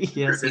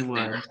 yes, he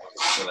would.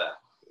 For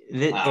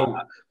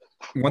that.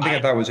 One thing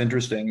I thought was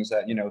interesting is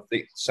that,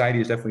 the society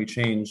has definitely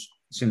changed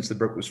since the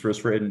book was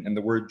first written, and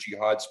the word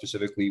jihad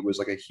specifically was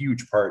like a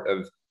huge part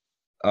of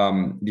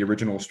the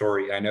original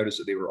story. I noticed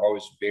that they were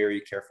always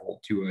very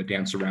careful to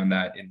dance around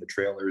that in the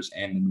trailers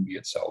and the movie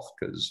itself,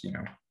 because,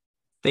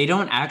 they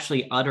don't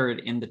actually utter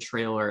it in the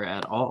trailer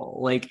at all.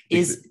 Like,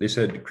 they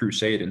said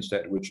crusade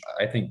instead, which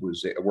I think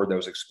was a word that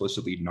was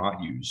explicitly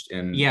not used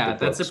in the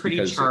that's a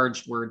pretty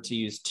charged word to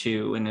use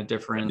too in a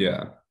different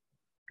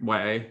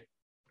way.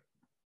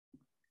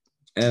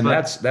 And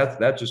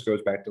that just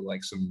goes back to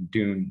like some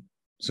Dune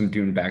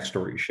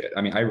backstory shit.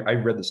 I mean, I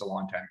read this a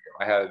long time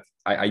ago.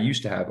 I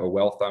used to have a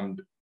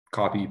well-thumbed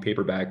copy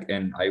paperback,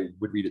 and I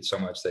would read it so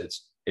much that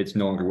it's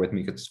no longer with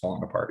me because it's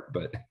falling apart.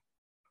 But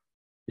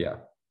yeah,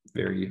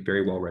 very,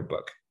 very well-read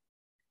book.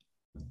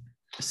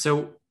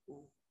 So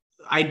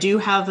I do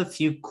have a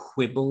few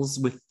quibbles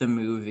with the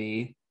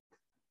movie.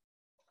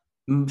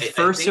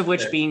 First of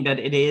which being that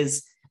it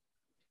is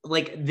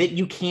like that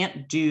you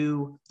can't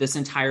do this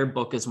entire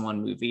book as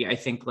one movie. I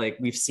think like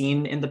we've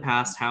seen in the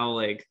past how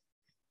like,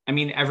 I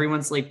mean,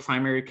 everyone's like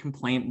primary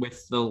complaint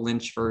with the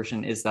Lynch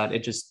version is that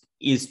it just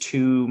is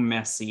too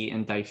messy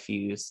and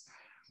diffuse.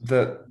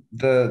 The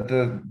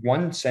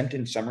one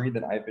sentence summary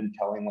that I've been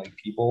telling like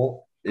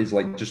people is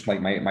like just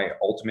like my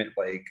ultimate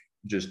like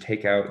just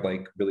take out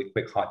like really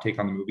quick hot take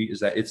on the movie is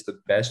that it's the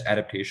best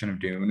adaptation of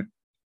Dune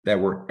that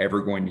we're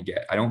ever going to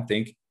get. I don't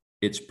think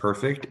it's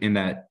perfect in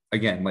that,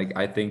 again, like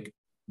I think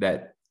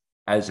that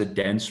as a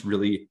dense,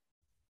 really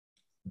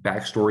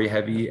backstory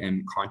heavy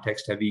and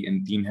context heavy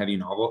and theme heavy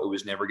novel, it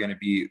was never going to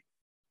be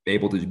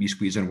able to be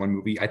squeezed in one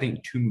movie. I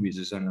think 2 movies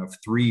is enough.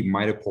 3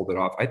 might have pulled it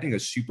off. I think a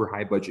super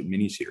high budget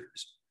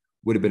miniseries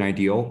would have been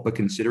ideal, but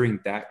considering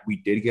that we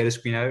did get a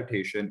screen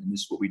adaptation and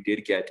this is what we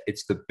did get,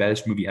 it's the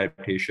best movie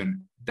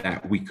adaptation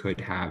that we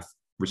could have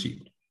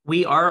received.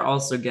 We are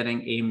also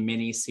getting a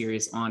mini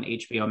series on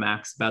HBO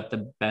Max about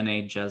the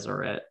Bene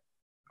Gesserit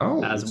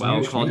as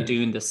well, called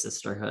Dune: The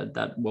Sisterhood,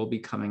 that will be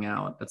coming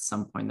out at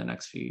some point in the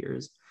next few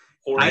years.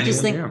 I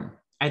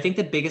think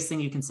the biggest thing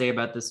you can say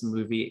about this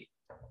movie,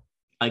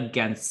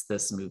 against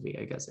this movie,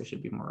 I guess I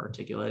should be more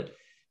articulate,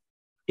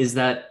 is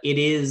that it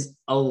is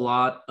a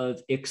lot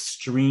of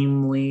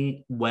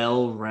extremely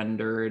well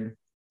rendered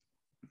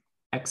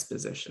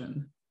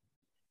exposition.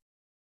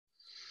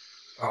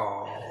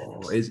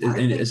 Oh, is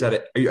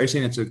that are you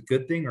saying it's a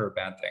good thing or a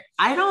bad thing?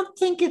 I don't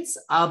think it's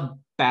a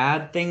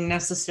bad thing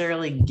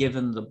necessarily,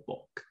 given the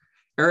book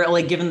or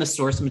like given the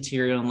source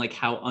material and like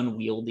how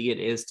unwieldy it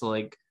is to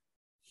like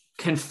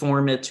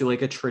conform it to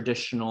like a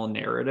traditional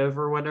narrative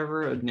or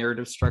whatever, a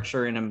narrative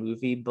structure in a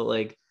movie. But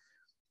like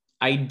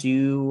I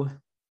do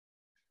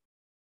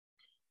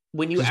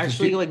when you Just 'cause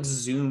actually you- like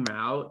zoom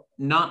out,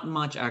 not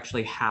much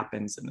actually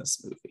happens in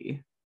this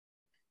movie.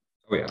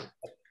 Oh yeah.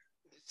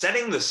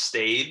 Setting the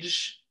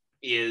stage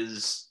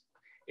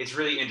it's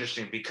really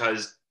interesting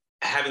because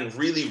having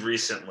really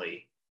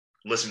recently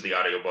listened to the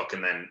audiobook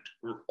and then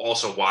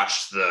also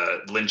watched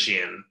the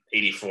Lynchian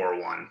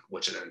 84 one,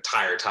 which is an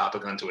entire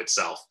topic unto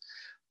itself.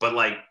 But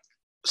like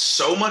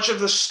so much of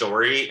the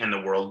story and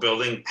the world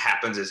building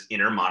happens as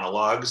inner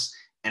monologues,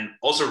 and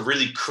also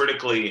really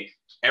critically,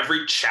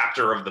 every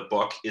chapter of the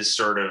book is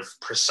sort of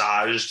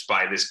presaged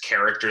by this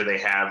character they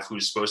have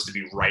who's supposed to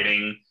be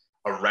writing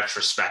a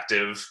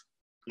retrospective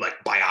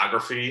like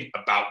biography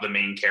about the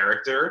main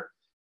character.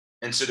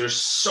 And so there's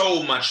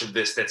so much of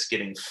this that's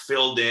getting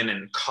filled in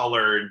and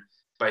colored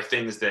by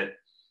things that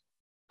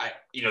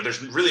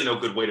there's really no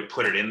good way to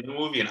put it in the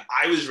movie. And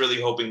I was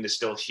really hoping to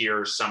still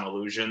hear some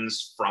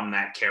allusions from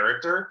that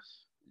character.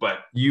 But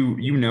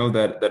You know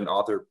that an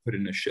author put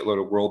in a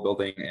shitload of world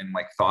building and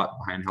like thought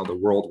behind how the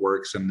world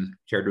works and the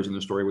characters in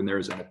the story when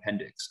there's an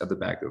appendix at the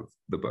back of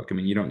the book. I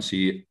mean, you don't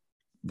see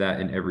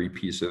that in every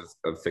piece of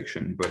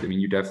fiction, but I mean,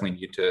 you definitely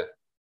need to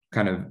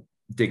kind of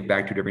dig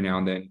back to it every now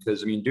and then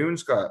because I mean,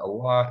 Dune's got a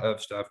lot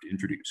of stuff to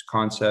introduce,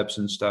 concepts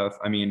and stuff.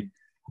 I mean,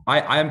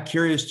 I'm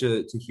curious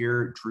to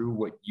hear, Drew,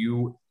 what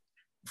you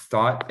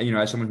thought,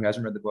 as someone who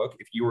hasn't read the book,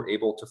 if you were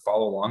able to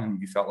follow along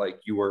and you felt like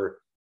you were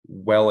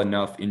well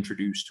enough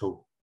introduced to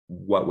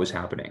what was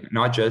happening,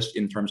 not just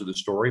in terms of the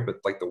story, but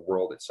like the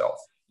world itself.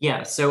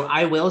 Yeah, so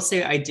I will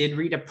say I did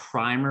read a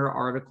primer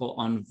article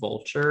on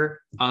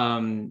Vulture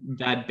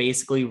that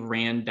basically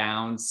ran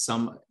down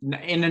some,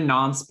 in a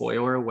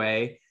non-spoiler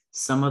way,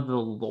 some of the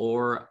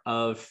lore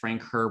of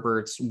Frank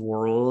Herbert's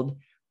world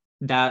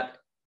that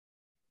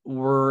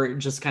were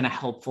just kind of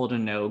helpful to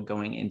know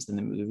going into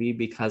the movie,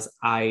 because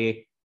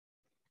I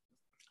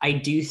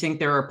do think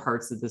there are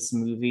parts of this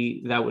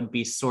movie that would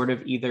be sort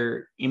of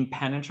either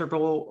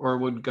impenetrable or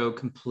would go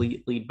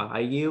completely by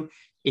you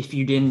if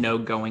you didn't know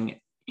going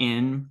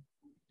in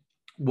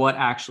what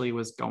actually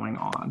was going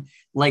on.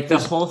 Like the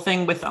whole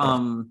thing with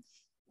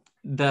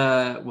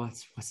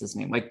what's his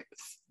name? Like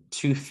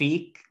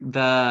Tufir,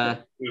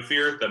 the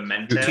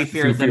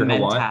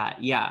Mentat.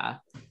 Yeah.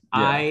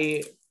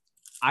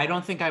 I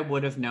don't think I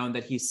would have known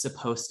that he's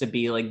supposed to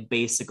be like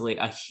basically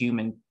a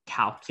human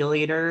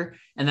calculator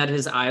and that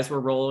his eyes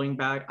were rolling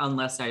back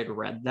unless I had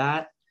read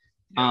that.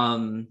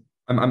 I'm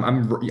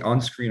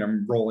on screen.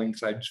 I'm rolling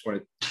because I just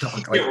want to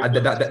talk. Like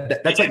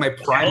that's like my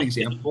prime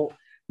example.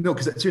 No,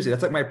 because seriously,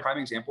 that's like my prime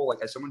example. Like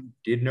as someone who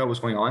did know what was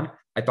going on,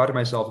 I thought to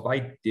myself, if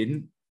I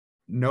didn't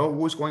know what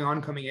was going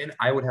on coming in,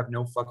 I would have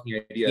no fucking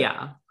idea.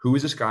 Yeah. Who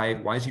is this guy?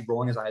 Why is he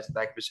rolling his eyes at the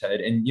back of his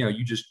head? And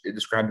you just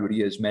described what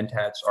he is.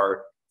 Mentats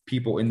are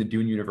people in the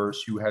Dune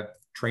universe who have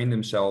trained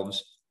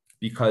themselves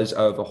because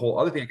of a whole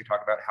other thing I could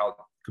talk about, how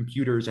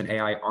computers and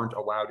AI aren't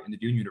allowed in the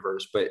Dune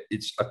universe, but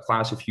it's a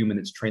class of human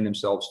that's trained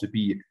themselves to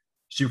be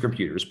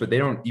supercomputers, but they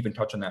don't even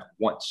touch on that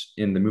once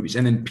in the movies.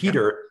 And then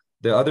Peter,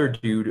 the other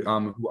dude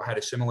who had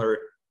a similar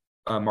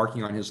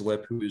marking on his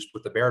lip, who is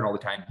with the Barrett all the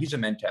time, he's a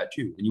Mentat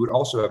too. And you would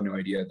also have no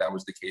idea that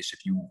was the case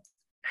if you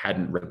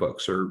hadn't read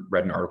books or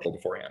read an article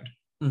beforehand.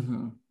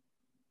 Mm-hmm.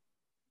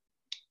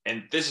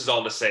 And this is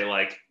all to say,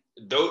 like,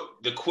 though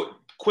the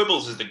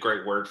quibbles is the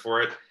great word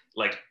for it.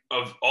 Like,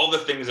 of all the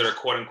things that are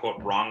quote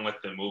unquote wrong with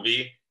the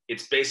movie,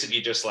 it's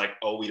basically just like,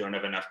 oh, we don't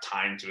have enough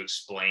time to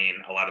explain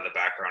a lot of the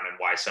background and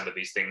why some of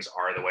these things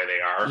are the way they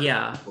are.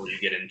 Yeah. Before you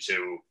get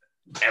into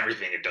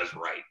everything it does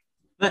right.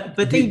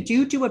 But they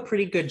do a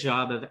pretty good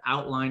job of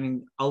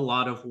outlining a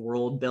lot of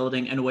world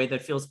building in a way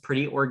that feels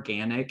pretty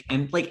organic.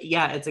 And like,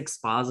 yeah, it's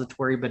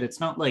expository, but it's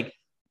not like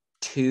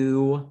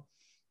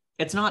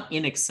it's not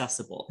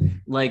inaccessible.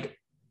 Like,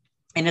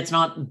 and it's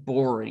not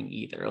boring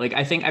either. Like,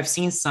 I think I've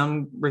seen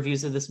some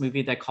reviews of this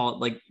movie that call it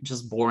like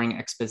just boring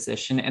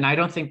exposition. And I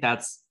don't think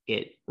that's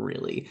it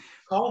really.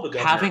 Call the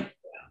governor.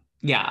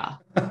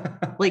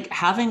 Like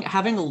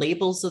having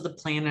labels of the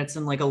planets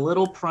and like a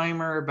little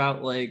primer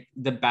about like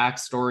the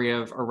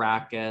backstory of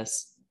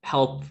Arrakis,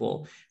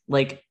 helpful.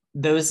 Like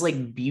those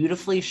like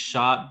beautifully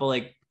shot, but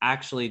like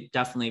actually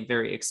definitely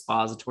very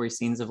expository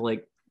scenes of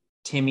like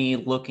Timmy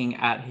looking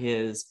at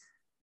his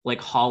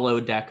like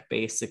holodeck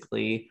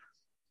basically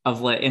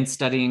of like and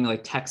studying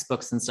like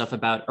textbooks and stuff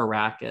about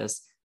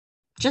Arrakis.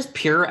 Just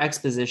pure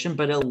exposition,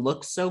 but it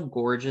looks so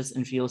gorgeous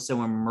and feels so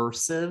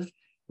immersive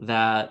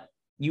that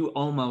you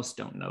almost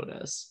don't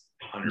notice.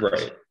 100%.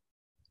 Right.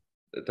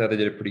 I thought they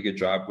did a pretty good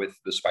job with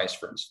the spice,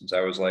 for instance.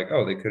 I was like,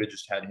 oh, they could have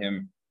just had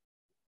him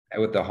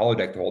with the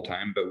holodeck the whole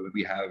time, but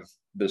we have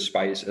the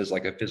spice as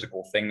like a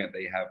physical thing that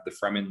they have the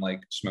Fremen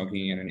like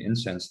smoking in an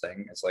incense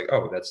thing. It's like,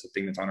 oh, that's the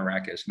thing that's on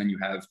Arrakis. And then you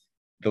have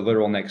the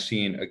literal next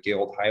scene, a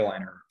Guild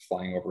Highliner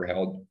flying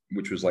overhead,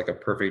 which was like a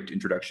perfect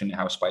introduction to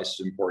how spice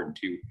is important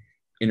to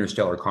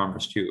interstellar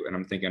commerce too. And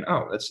I'm thinking,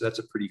 oh, that's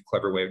a pretty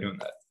clever way of doing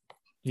that.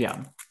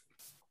 Yeah.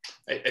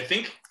 I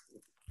think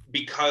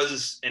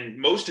because, and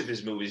most of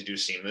his movies do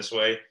seem this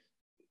way,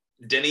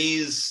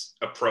 Denis'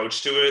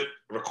 approach to it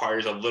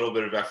requires a little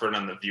bit of effort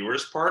on the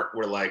viewer's part,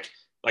 where like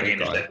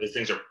you said, these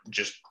things are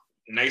just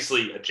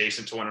nicely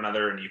adjacent to one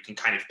another, and you can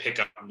kind of pick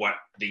up what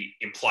the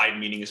implied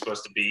meaning is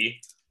supposed to be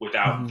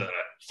without the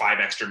 5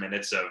 extra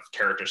minutes of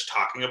characters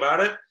talking about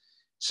it.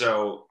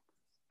 So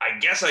I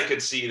guess I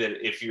could see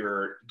that if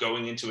you're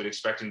going into it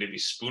expecting to be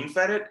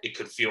spoon-fed it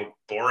could feel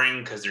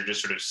boring because they're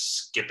just sort of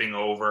skipping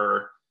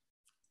over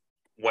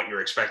what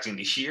you're expecting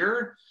to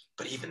hear.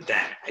 But even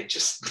then, it's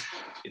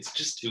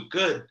just too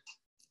good.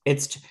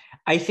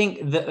 I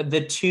think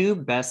the two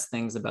best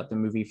things about the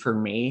movie for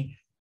me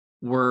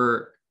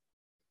were,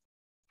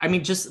 I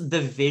mean, just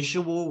the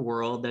visual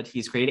world that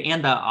he's created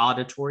and the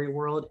auditory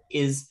world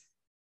is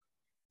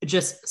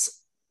just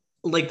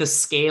like the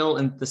scale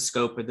and the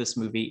scope of this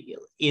movie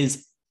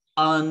is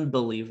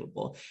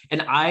unbelievable.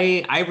 And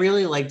I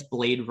really liked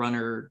Blade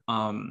Runner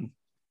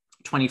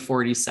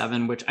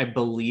 2047, which I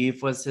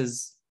believe was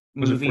his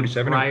movie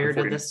prior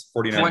to this.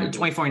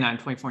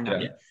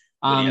 2049.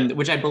 Yeah.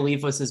 Which I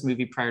believe was his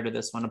movie prior to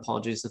this one.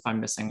 Apologies if I'm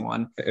missing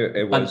one.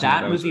 But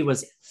that movie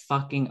was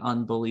fucking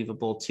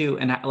unbelievable too.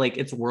 And like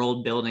its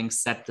world building,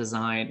 set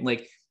design,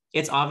 like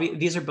it's obvious.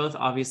 These are both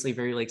obviously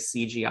very like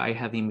CGI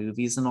heavy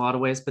movies in a lot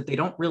of ways, but they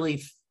don't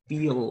really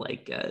feel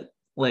like it.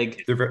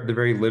 Like they're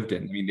very lived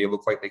in. I mean, they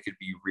look like they could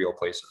be real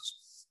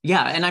places.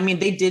 Yeah, and I mean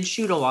they did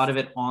shoot a lot of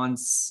it on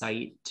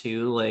site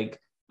too. Like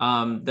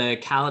the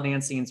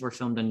Caladan scenes were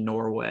filmed in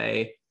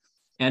Norway.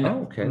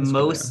 And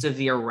most of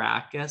the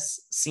Arrakis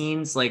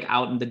scenes, like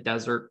out in the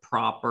desert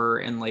proper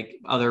and like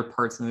other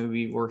parts of the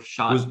movie, were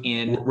shot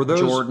in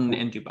Jordan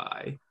and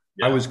Dubai.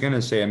 Yeah. I was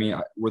gonna say, I mean,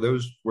 were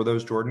those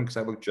Jordan? Because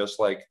that looked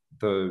just like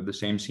the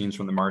same scenes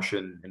from The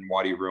Martian and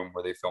Wadi Rum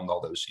where they filmed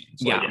all those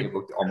scenes. Like, it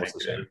looked almost the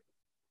same.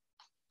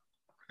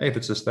 Hey, if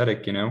it's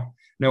aesthetic, you know.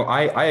 No,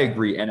 I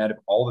agree. And out of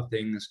all the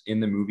things in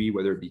the movie,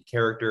 whether it be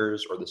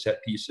characters or the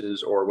set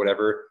pieces or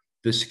whatever,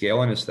 the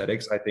scale and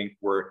aesthetics, I think,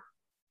 were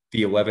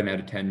the 11 out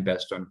of 10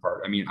 best done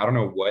part. I mean, I don't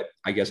know what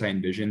I guess I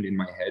envisioned in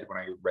my head when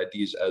I read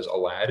these as a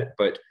lad,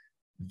 but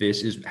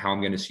this is how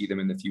I'm going to see them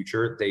in the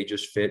future. They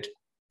just fit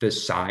the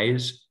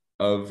size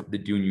of the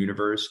Dune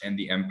universe and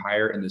the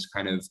Empire and this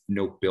kind of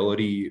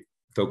nobility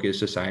focused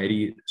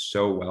society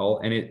so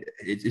well. And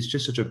it's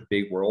just such a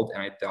big world.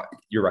 And I thought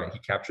you're right. He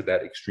captured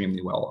that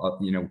extremely well.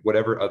 You know,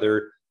 whatever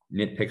other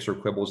nitpicks or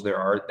quibbles there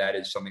are, that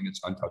is something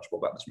that's untouchable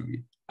about this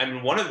movie. I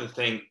mean, one of the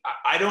things,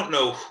 I don't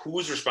know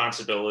whose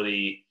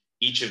responsibility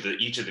each of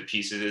the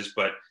pieces is,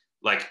 but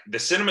like the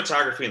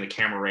cinematography and the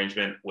camera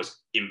arrangement was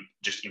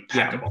just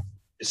impeccable.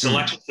 The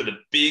selection for the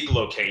big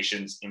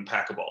locations,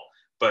 impeccable.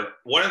 But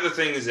one of the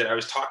things that I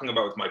was talking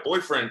about with my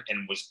boyfriend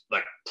and was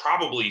like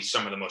probably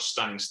some of the most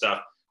stunning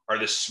stuff are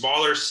the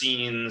smaller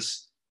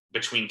scenes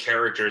between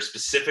characters,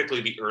 specifically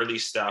the early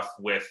stuff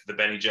with the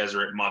Bene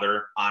Gesserit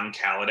mother on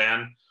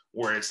Caladan,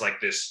 where it's like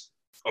this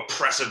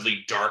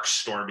oppressively dark,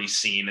 stormy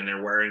scene, and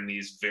they're wearing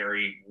these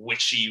very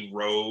witchy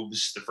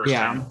robes. The first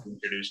time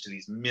introduced to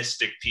these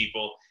mystic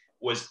people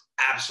was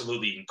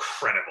absolutely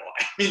incredible.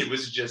 I mean, it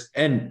was just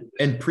and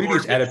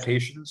previous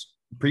adaptation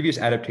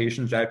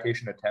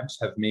attempts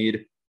have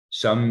made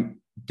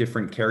some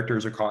different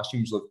characters or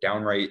costumes look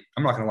downright,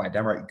 I'm not gonna lie,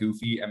 downright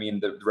goofy. I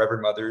mean, the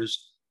Reverend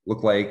Mothers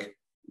look like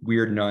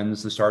weird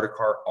nuns. The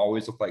Sardaukar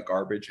always look like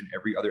garbage in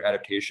every other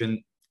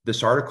adaptation. The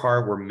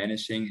Sardaukar were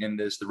menacing in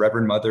this. The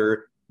Reverend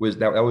Mother was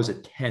that was a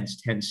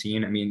tense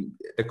scene. I mean,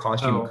 the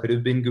costume could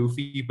have been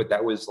goofy, but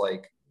that was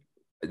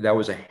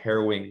a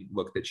harrowing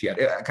look that she had.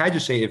 Can I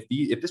just say,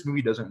 if this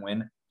movie doesn't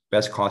win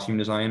best costume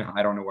design,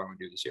 I don't know what I'm gonna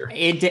do this year.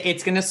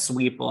 It's gonna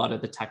sweep a lot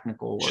of the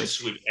technical work.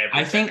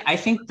 I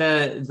think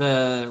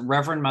the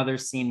Reverend Mother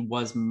scene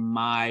was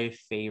my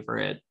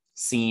favorite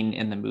scene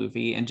in the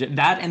movie, and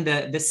that and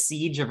the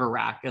siege of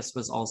Arrakis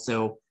was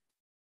also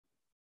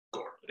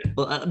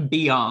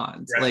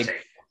beyond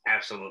like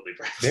absolutely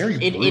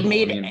it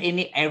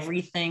made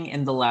everything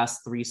in the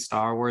last 3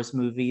 Star Wars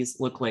movies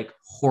look like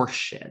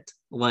horseshit.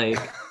 Like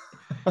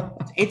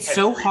it's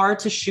so hard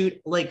to shoot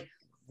like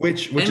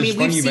which I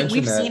mean,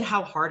 we've seen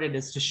how hard it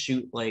is to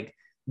shoot like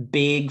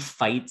big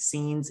fight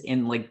scenes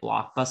in like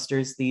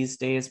blockbusters these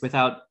days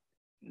without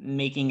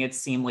making it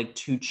seem like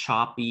too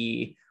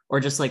choppy or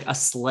just like a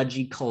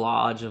sludgy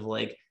collage of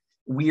like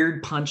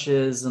weird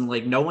punches and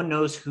like no one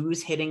knows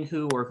who's hitting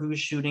who or who's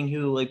shooting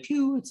who. Like,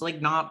 pew, it's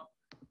like not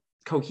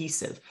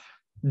cohesive.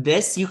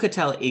 This, you could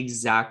tell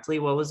exactly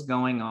what was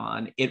going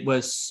on. It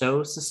was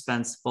so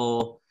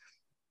suspenseful,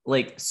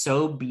 like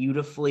so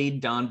beautifully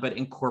done, but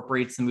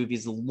incorporates the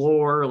movie's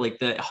lore. Like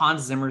the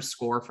Hans Zimmer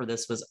score for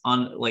this was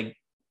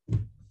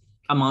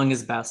among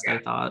his best. I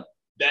thought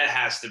that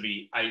has to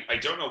be. I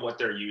don't know what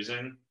they're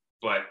using,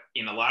 but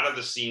in a lot of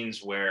the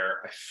scenes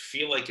where I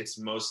feel like it's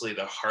mostly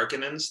the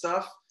Harkonnen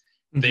stuff,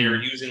 they are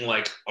using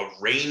like a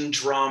rain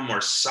drum or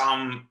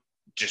some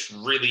just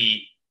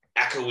really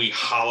echoey,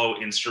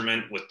 hollow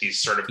instrument with these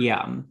sort of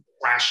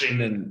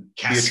crashing and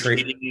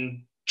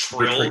cascading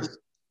trills.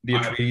 The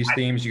Atreides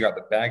themes, you got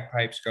the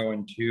bagpipes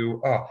going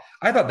too. Oh,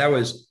 I thought that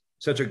was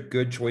such a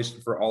good choice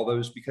for all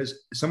those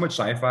because so much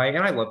sci-fi, and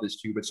I love this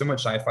too, but so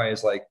much sci-fi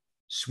is like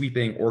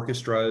sweeping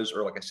orchestras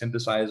or like a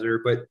synthesizer.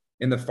 But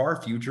in the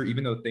far future,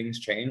 even though things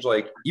change,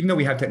 like even though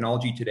we have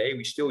technology today,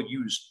 we still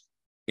use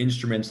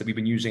instruments that we've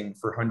been using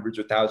for hundreds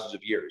or thousands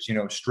of years,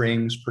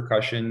 strings,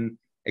 percussion,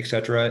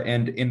 etc.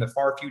 And in the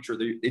far future,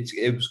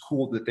 it was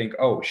cool to think,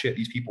 oh shit,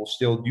 these people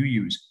still do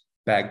use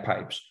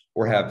bagpipes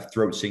or have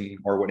throat singing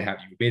or what have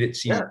you. It made it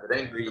seem if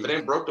it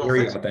ain't broke, don't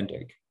very fix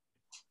authentic.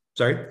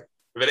 Sorry?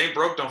 If it ain't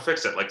broke, don't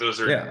fix it. Like those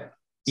are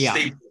Yeah.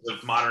 staples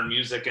of modern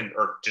music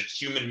or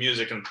just human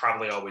music, and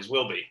probably always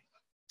will be.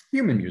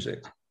 Human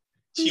music.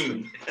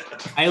 Human.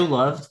 I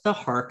loved the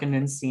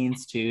Harkonnen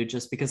scenes too,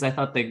 just because I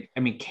thought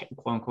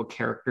quote unquote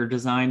character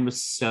design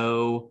was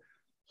so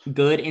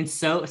good and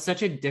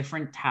such a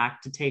different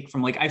tack to take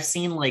from, like, I've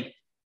seen like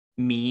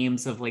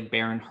memes of like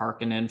Baron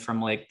Harkonnen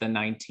from like the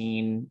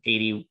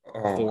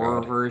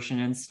 1984 version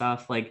and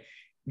stuff. Like,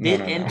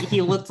 and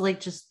he looked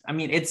like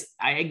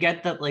I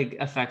get that like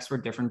effects were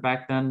different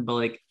back then, but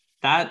like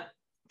that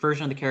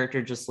version of the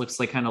character just looks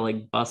like kind of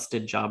like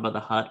busted Jabba the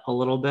Hutt a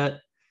little bit.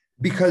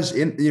 Because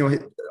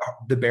the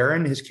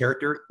Baron, his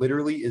character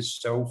literally is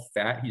so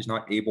fat he's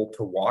not able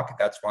to walk.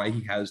 That's why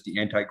he has the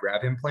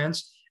anti-grav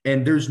implants.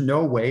 And there's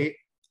no way.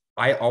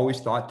 I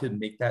always thought to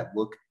make that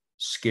look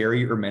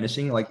scary or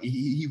menacing. Like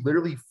he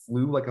literally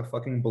flew like a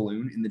fucking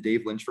balloon in the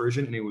Dave Lynch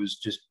version, and it was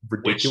just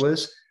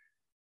ridiculous.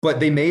 But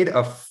they made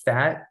a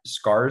fat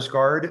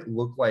Skarsgård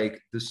look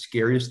like the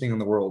scariest thing in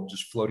the world,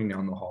 just floating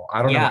down the hall.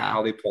 I don't know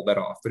how they pulled that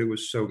off, but it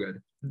was so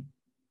good.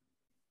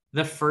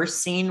 The first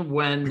scene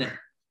when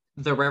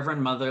the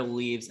Reverend Mother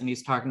leaves and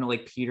he's talking to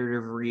like Peter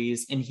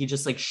DeVries and he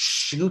just like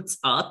shoots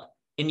up,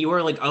 and you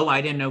were like, oh,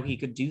 I didn't know he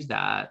could do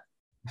that.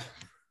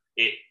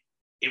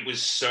 It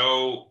was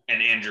so,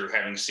 and Andrew,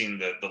 having seen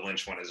the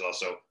Lynch one, is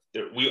also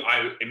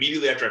I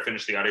immediately after I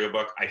finished the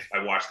audiobook,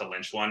 I watched the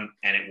Lynch one,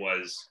 and it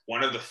was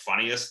one of the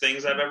funniest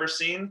things I've ever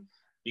seen,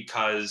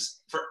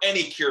 because for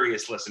any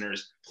curious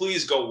listeners,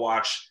 please go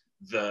watch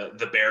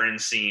the Baron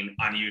scene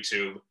on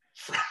YouTube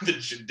from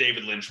the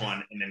David Lynch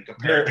one, and then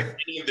compare it to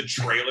any of the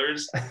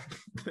trailers.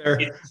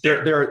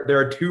 There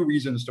are two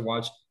reasons to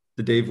watch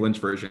the Dave Lynch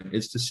version.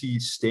 It's to see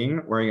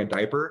Sting wearing a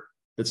diaper.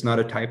 That's not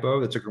a typo.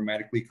 That's a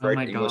grammatically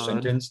correct English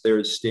sentence.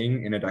 There's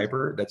Sting in a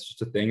diaper. That's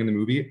just a thing in the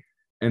movie.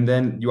 And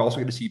then you also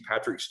get to see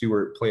Patrick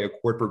Stewart play a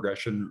chord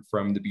progression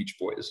from the Beach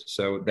Boys.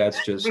 So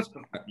that's just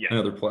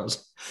another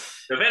plus.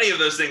 If any of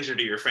those things are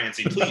to your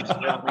fancy, please.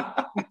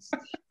 But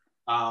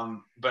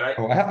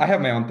I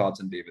have my own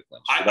thoughts on David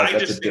Lynch. So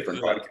that's a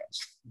different podcast.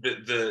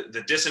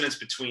 The dissonance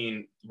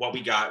between what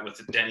we got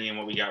with Denny and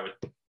what we got with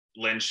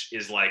Lynch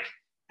is like,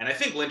 and I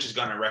think Lynch has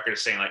gone on record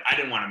as saying, like, I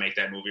didn't want to make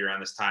that movie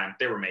around this time.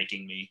 They were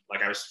making me.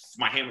 Like,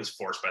 my hand was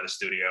forced by the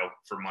studio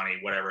for money,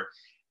 whatever.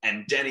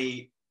 And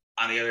Denny,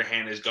 on the other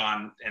hand, has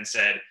gone and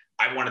said,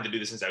 I wanted to do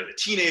this since I was a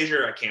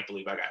teenager. I can't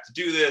believe I got to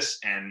do this.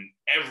 And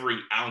every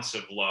ounce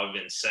of love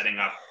in setting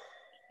up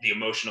the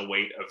emotional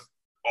weight of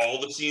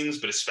all the scenes,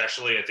 but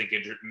especially I think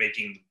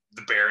making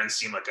the Baron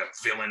seem like a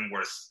villain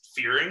worth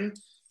fearing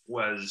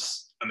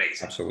was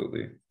amazing.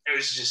 Absolutely. It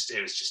was just,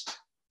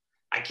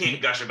 I can't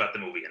gush about the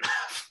movie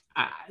enough.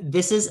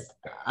 This is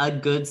a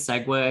good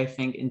segue, I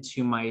think,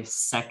 into my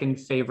second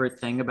favorite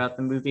thing about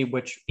the movie,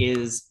 which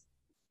is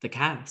the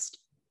cast.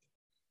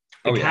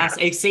 The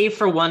cast, save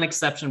for one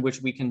exception, which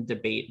we can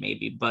debate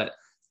maybe, but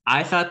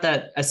I thought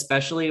that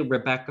especially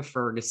Rebecca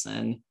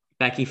Ferguson,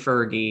 Becky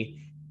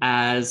Fergie,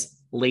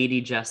 as Lady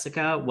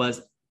Jessica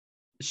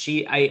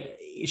she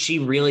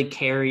really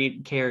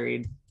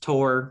carried,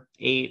 tore,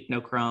 ate, no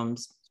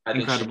crumbs,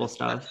 incredible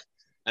stuff.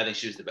 I think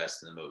she was the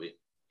best in the movie.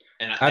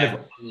 And I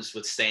was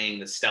with saying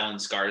that Stellan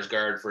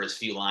Skarsgård, for as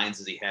few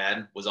lines as he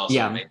had, was also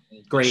amazing.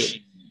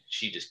 Great.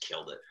 She just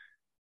killed it.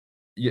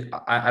 Yeah,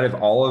 out of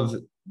all of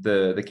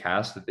the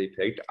cast that they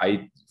picked,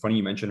 funny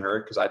you mentioned her,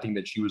 because I think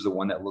that she was the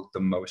one that looked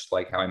the most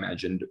like how I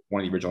imagined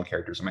one of the original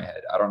characters in my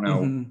head. I don't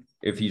know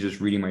if he's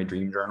just reading my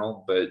dream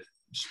journal, but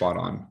spot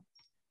on.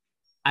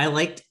 I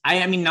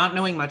mean, not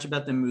knowing much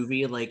about the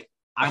movie, like,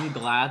 I'm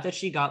glad that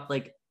she got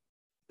like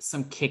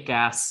some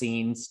kick-ass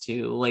scenes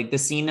too, like the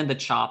scene in the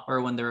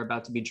chopper when they're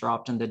about to be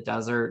dropped in the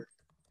desert.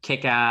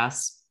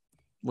 Kick-ass.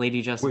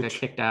 Lady Jessica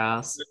kicked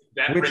ass.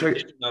 That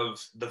rendition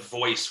of the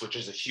voice, which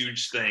is a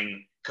huge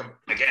thing,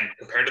 again,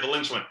 compared to the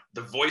Lynch one,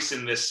 the voice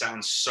in this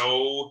sounds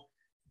so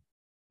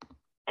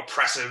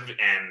oppressive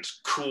and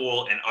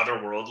cool and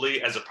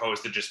otherworldly, as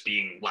opposed to just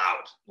being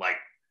loud. Like,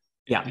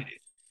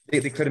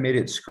 they could have made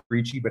it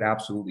screechy, but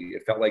absolutely,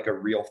 it felt like a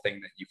real thing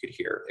that you could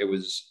hear. It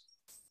was,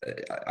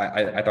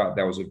 I thought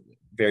that was a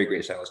very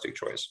great stylistic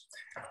choice.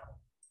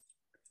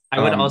 I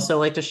would also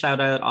like to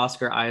shout out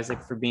Oscar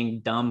Isaac for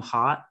being dumb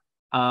hot.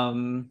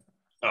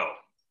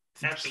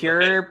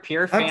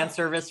 Pure fan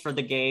service for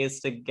the gays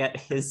to get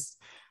his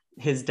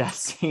death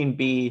scene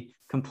be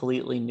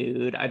completely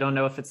nude. I don't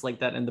know if it's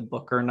like that in the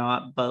book or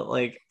not, but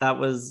like that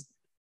was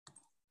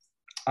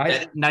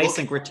nice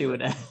and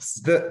gratuitous.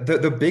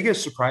 The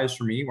biggest surprise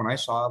for me when I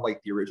saw like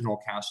the original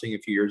casting a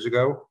few years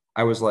ago,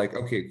 I was like,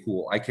 okay,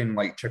 cool. I can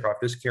like check off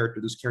this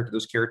character, this character,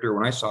 this character.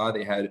 When I saw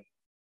they had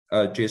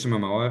Jason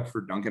Momoa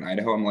for Duncan,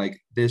 Idaho, I'm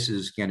like, this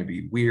is going to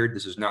be weird.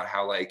 This is not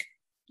how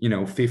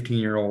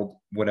 15-year-old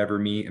whatever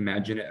me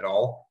imagine it at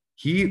all.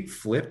 He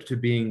flipped to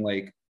being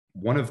like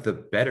one of the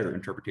better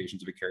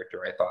interpretations of a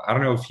character, I thought. I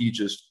don't know if he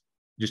just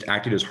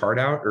acted his heart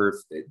out, or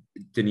if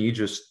Denis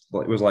just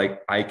was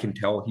like, I can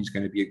tell he's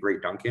going to be a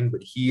great Duncan,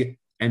 but he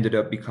ended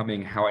up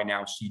becoming how I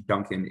now see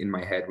Duncan in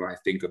my head when I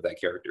think of that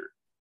character.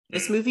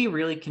 This movie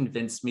really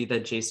convinced me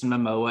that Jason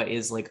Momoa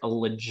is like a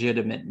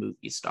legitimate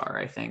movie star.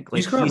 I think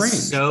like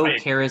he's so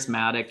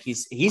charismatic.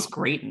 He's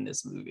great in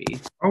this movie.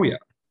 Oh yeah.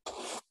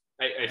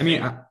 I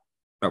mean,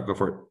 go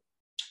for it.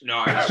 No,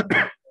 I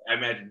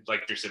imagine,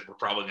 like you said, we're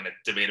probably going to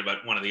debate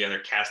about one of the other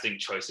casting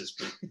choices,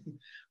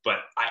 but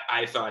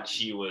I thought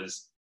she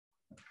was,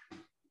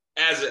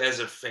 as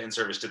a fan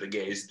service to the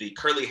gays, the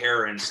curly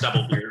hair and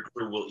stubble beard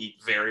crew will eat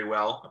very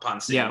well upon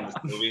seeing this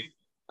movie.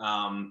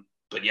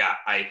 But yeah,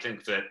 I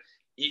think that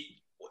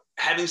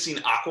having seen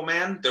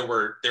Aquaman, there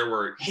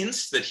were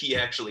hints that he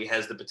actually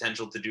has the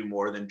potential to do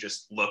more than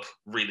just look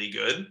really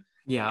good.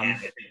 Yeah, and I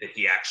think that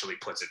he actually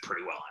puts it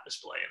pretty well on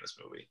display in this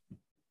movie.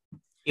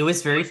 It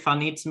was very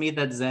funny to me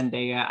that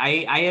Zendaya,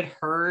 I had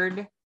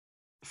heard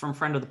from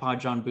friend of the pod,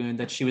 John Boone,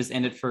 that she was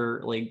in it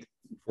for like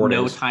 4 days.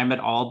 No time at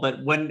all.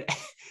 But when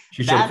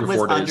that was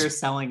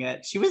underselling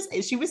it, she was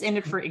in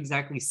it for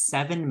exactly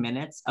 7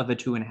 minutes of a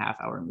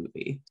 2.5-hour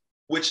movie.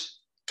 Which,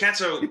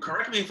 Katso,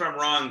 correct me if I'm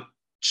wrong,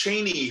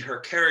 Cheney, her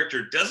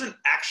character, doesn't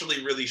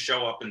actually really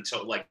show up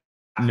until like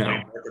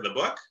halfway through the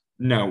book.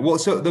 No. Well,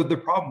 so the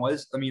problem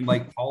was, I mean,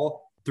 like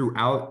Paul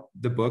throughout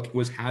the book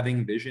was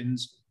having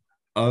visions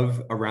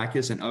of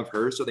Arrakis and of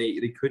her, so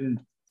they couldn't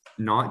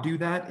not do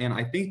that. And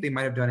I think they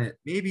might have done it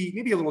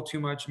maybe a little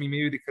too much. I mean,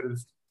 maybe they could have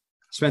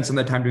spent some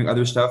of that time doing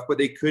other stuff, but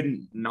they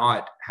couldn't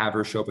not have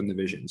her show up in the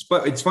visions.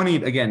 But it's funny,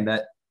 again,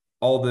 that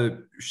all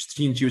the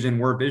scenes she was in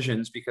were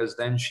visions, because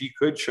then she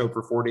could show up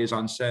for 4 days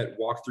on set,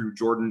 walk through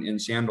Jordan in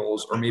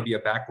sandals, or maybe a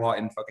back lot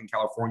in fucking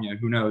California,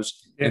 who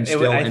knows. And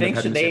I think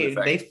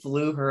they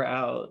flew her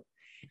out.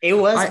 It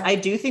was, I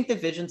do think the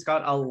visions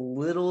got a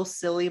little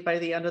silly by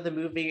the end of the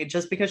movie,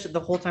 just because the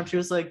whole time she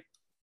was like,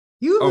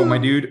 "Oh, my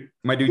dude,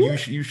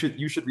 you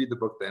should read the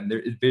book then. There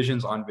is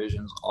visions on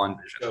visions on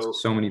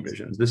visions. So many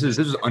visions. This is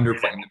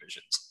underplaying the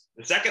visions."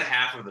 The second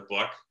half of the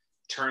book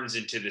turns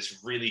into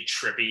this really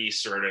trippy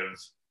sort of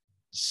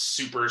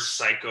super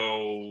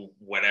psycho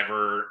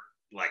whatever,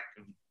 like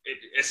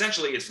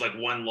essentially it's like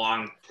one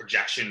long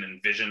projection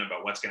and vision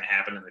about what's going to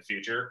happen in the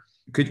future.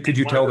 Could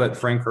you tell that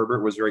Frank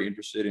Herbert was very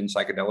interested in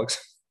psychedelics?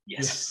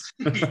 Yes.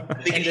 In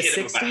the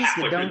 60s,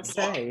 you don't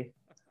say.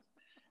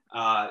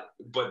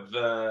 But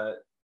the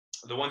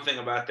one thing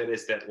about that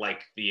is that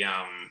like the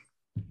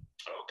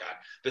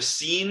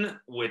scene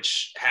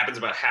which happens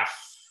about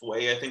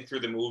halfway, I think, through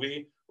the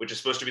movie, which is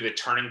supposed to be the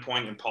turning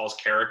point in Paul's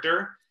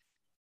character,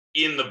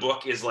 in the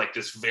book is like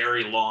this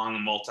very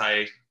long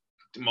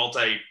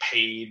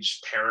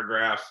multi-page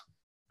paragraph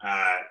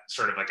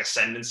sort of like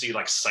ascendancy,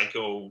 like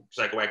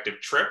psychoactive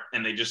trip,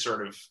 and they just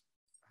sort of.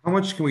 How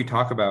much can we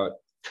talk about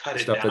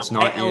stuff that's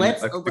not in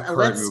the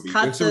current movie?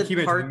 Let's cut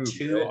the part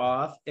 2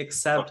 off.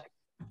 Except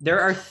there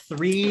are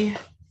 3.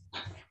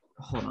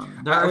 Hold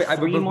on, there are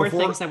 3 more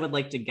things I would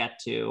like to get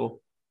to.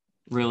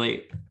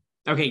 Really,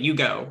 okay, you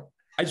go.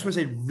 I just want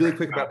to say really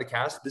quick about the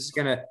cast. This is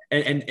gonna,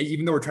 and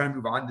even though we're trying to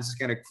move on, this is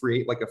gonna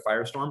create like a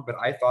firestorm. But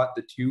I thought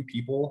the 2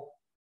 people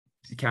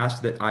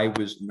cast that I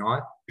was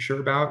not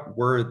sure about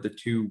were the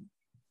 2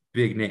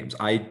 big names.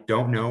 I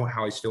don't know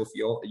how I still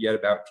feel yet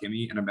about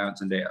Timmy and about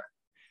Zendaya.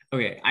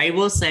 Okay, I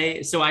will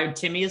say, so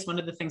Timmy is one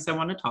of the things I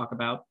want to talk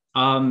about.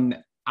 I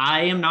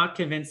am not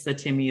convinced that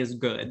Timmy is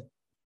good.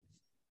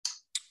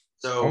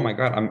 So, oh my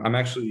God, I'm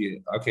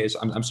actually okay. So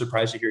I'm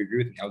surprised to hear you agree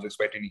with me. I was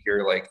expecting to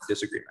hear like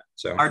disagreement.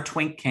 So our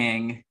Twink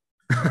King,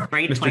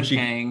 great Twink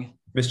King,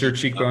 Mr.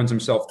 Cheekbones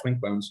himself,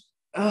 Twink Bones.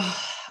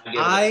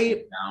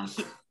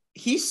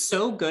 He's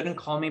so good in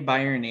Call Me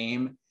by Your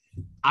Name.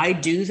 I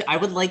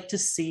would like to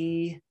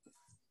see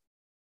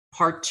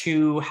part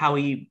 2 how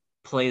he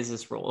plays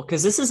this role,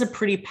 because this is a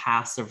pretty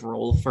passive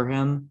role for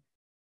him.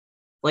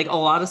 Like a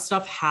lot of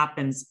stuff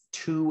happens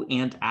to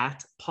and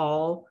at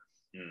Paul.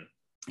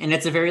 And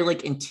it's a very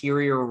like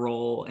interior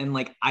role. And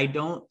like, I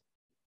don't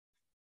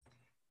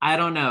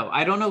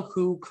know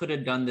who could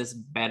have done this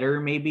better,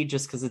 maybe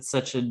just because it's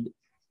such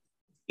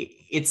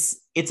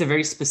it's a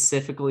very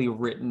specifically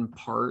written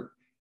part.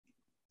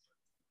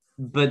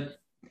 But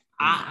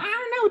I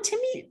don't know,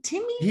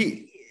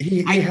 Timmy.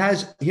 He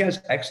has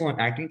excellent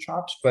acting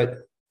chops, but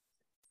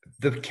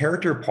the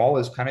character Paul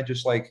is kind of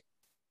just like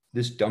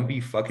this dumpy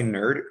fucking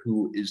nerd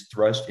who is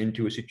thrust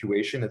into a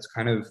situation that's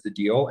kind of the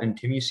deal. And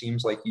Timmy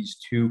seems like he's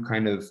too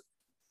kind of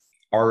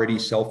already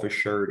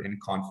self-assured and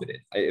confident,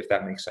 if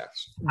that makes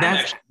sense. I'm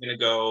actually going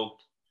to go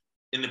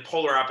in the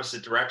polar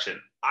opposite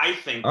direction. I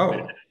think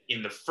that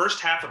in the first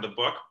half of the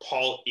book,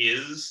 Paul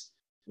is,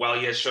 while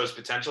he shows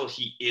potential,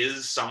 he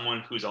is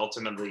someone who's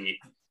ultimately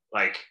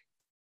like,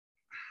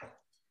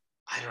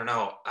 I don't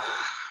know.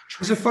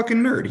 He's a fucking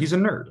nerd. He's a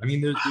nerd. I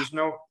mean, there's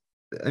no,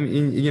 I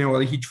mean, you know,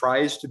 he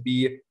tries to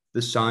be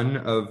the son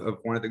of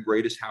one of the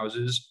greatest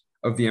houses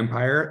of the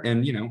empire.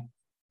 And, you know,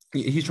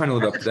 he's trying to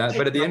live up to that.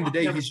 But at the end of the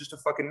day, he's just a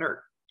fucking nerd.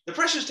 the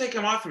pressure's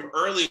taken off him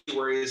early,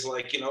 where he's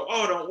like,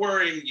 oh, don't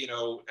worry,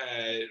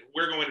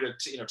 we're going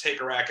to,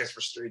 Katsohirakis,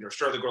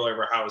 restore the glory of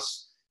our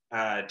house,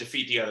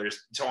 defeat the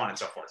others, so on and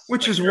so forth.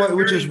 Which is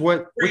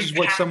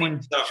what someone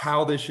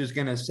childish is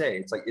gonna say.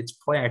 It's like it's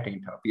play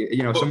acting tough.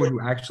 Someone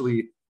who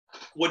actually.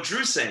 What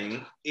Drew's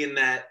saying in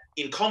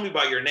Call Me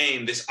by Your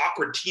Name, this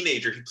awkward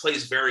teenager, he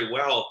plays very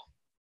well.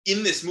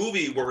 In this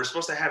movie, where we're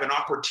supposed to have an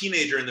awkward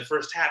teenager in the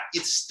first half,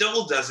 it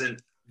still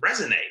doesn't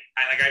resonate.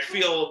 I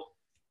feel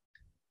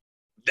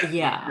that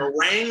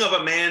meringue of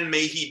a man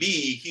may he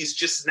be, he's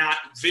just not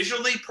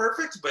visually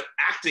perfect, but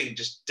acting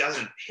just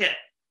doesn't hit.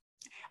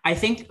 I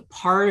think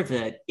part of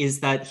it is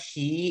that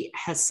he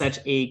has such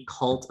a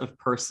cult of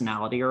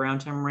personality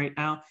around him right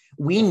now.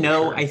 We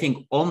know, I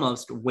think,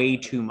 almost way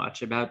too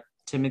much about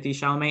Timothée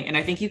Chalamet. And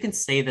I think you can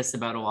say this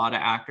about a lot of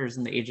actors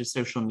in the age of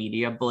social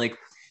media, but like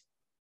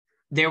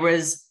there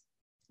was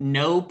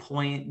no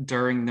point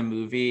during the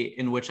movie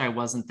in which I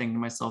wasn't thinking to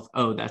myself,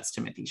 oh, that's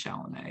Timothée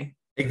Chalamet.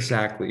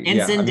 Exactly. And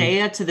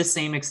Zendaya to the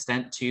same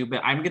extent too,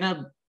 but I'm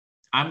gonna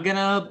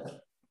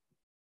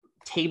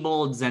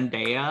table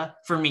Zendaya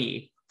for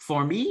me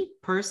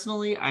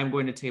personally. I'm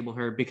going to table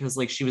her because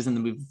like she was in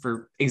the movie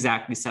for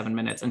exactly 7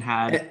 minutes and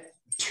had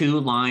 2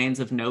 lines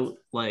of note.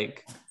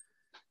 Like,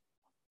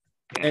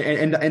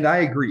 and I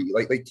agree.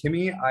 Like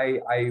Timmy,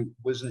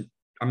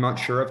 I'm not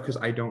sure of because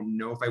I don't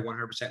know if I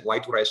 100%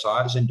 liked what I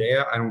saw.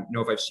 Zendaya, I don't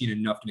know if I've seen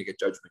enough to make a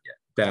judgment yet.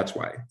 That's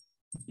why.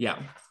 Yeah.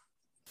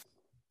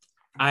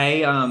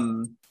 I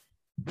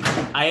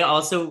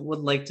also would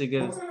like to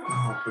give.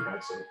 Oh, for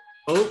God's sake!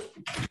 Oh,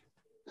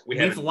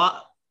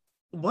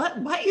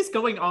 what is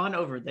going on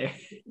over there?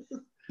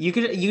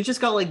 You just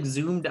got like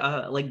zoomed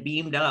up, like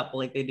beamed up,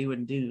 like they do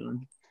in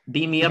Dune.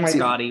 Beam me up,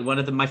 Scotty. One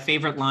of my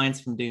favorite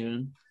lines from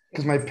Dune.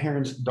 Because my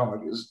parents'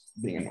 dog is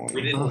being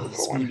annoying.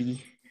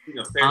 Sweetie.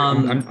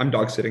 I'm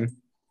dog sitting.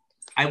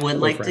 I would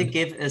like to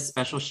give a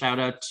special shout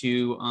out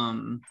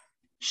to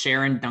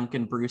Sharon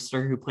Duncan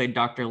Brewster, who played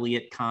Dr.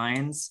 Liet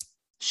Kynes.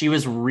 She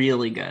was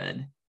really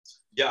good.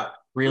 Yeah.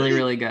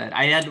 Really good.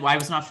 I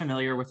was not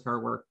familiar with her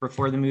work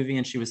before the movie,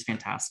 and she was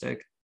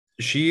fantastic.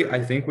 She,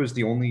 I think, was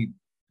the only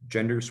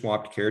gender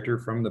swapped character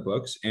from the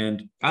books.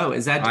 And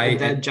is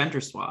that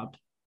gender swapped?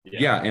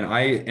 Yeah,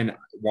 and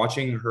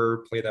watching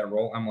her play that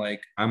role, I'm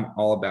like, I'm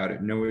all about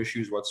it. No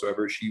issues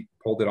whatsoever. She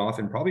pulled it off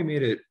and probably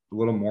made it a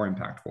little more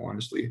impactful,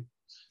 honestly.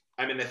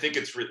 I mean, I think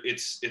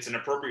it's an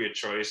appropriate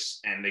choice,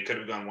 and they could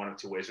have gone one of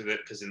two ways with it.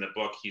 Because in the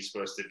book, he's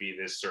supposed to be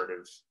this sort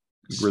of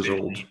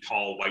grizzled,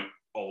 tall,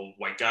 old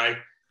white guy.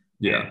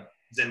 Yeah.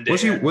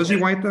 Was he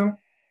white though?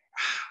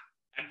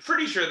 I'm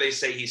pretty sure they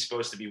say he's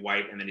supposed to be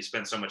white, and then he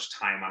spent so much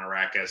time on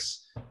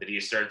Arrakis that he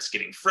starts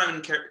getting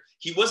Fremen character.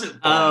 He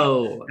wasn't born.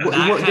 Oh,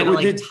 that kind of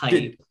like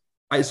type.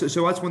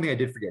 So that's one thing I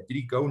did forget. Did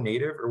he go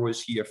native, or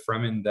was he a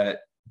Fremen that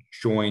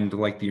joined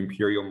like the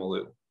Imperial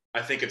Milieu?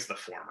 I think it's the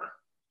former.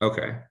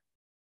 Okay.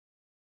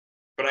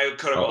 But I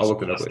could have also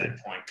lost that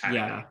point kind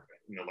of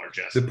in the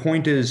largesse. The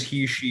point is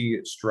she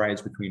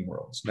strides between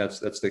worlds. That's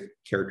the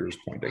character's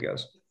point, I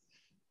guess.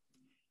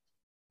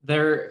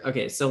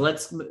 So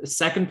let's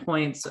second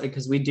points,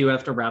 because we do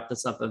have to wrap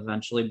this up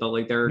eventually, but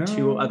like there are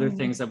 2 other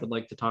things I would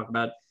like to talk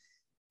about.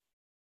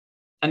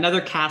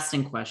 Another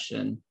casting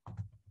question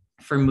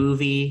for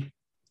movie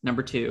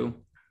number 2.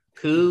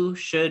 Who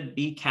should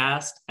be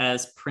cast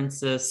as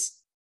Princess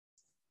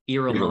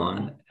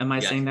Irulan? Am I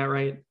saying that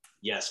right?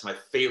 Yes, my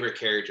favorite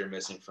character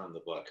missing from the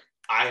book.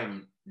 I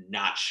am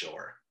not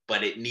sure,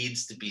 but it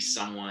needs to be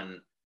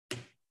someone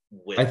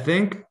with. I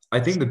think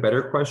the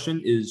better question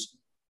is,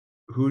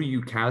 who do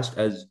you cast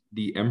as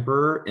the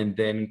Emperor, and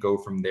then go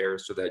from there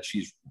so that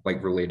she's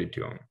like related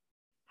to him?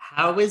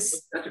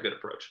 That's a good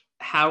approach.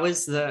 How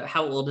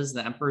old is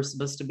the Emperor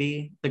supposed to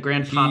be? The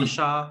Grand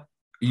Padishah?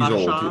 He's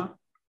old.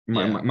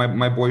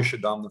 My boy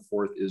Shaddam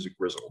IV is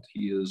grizzled.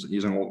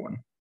 He's an old one.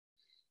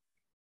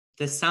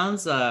 This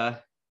sounds like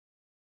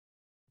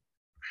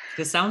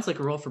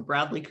a role for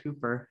Bradley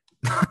Cooper.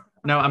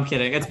 No, I'm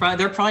kidding.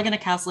 They're probably gonna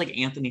cast like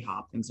Anthony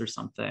Hopkins or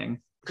something.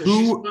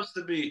 She's supposed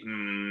to be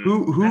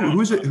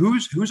who's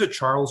a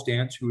Charles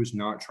Dance who is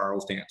not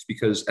Charles Dance,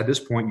 because at this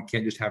point you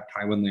can't just have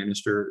Tywin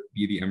Lannister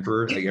be the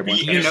Emperor. Like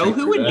you know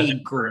who would be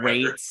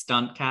great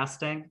stunt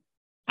casting?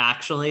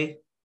 Actually,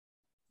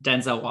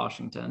 Denzel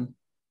Washington.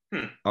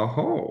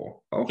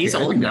 Oh, okay. He's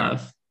old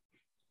enough.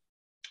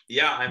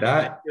 Yeah, I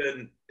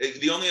mean,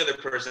 the only other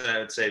person I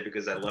would say,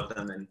 because I love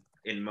them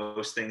in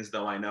most things,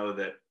 though I know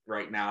that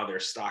right now their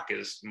stock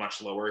is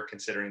much lower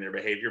considering their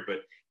behavior,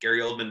 but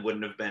Gary Oldman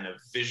wouldn't have been a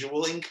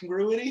visual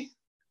incongruity.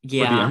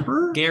 Yeah, for the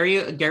Emperor?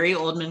 Gary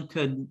Oldman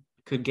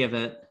could give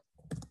it.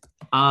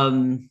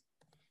 Irulan,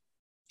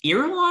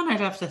 I'd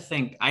have to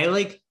think. I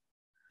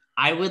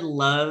would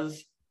love,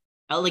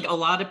 like, a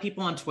lot of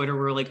people on Twitter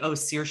were like, oh,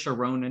 Saoirse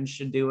Ronan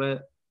should do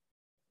it.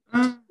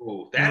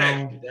 Ooh,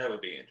 that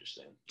would be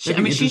interesting.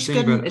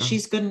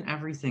 She's good in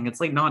everything. It's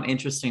like not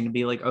interesting to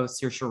be like, oh,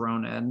 Saoirse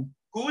Ronan.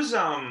 Who's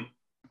I'm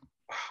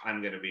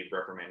gonna be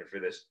reprimanded for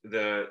this.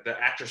 The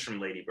actress from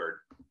Lady Bird.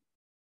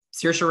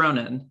 Saoirse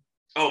Ronan.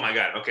 Oh my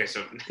god. Okay,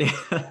 so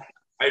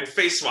I'd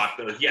face swap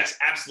those. Yes,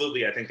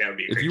 absolutely. I think that would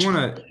be a great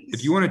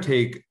if you want to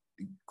take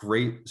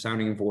great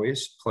sounding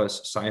voice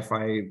plus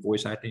sci-fi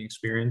voice acting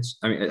experience.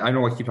 I mean, I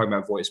know I keep talking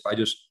about voice, but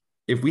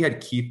if we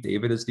had Keith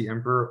David as the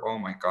Emperor, oh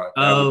my God.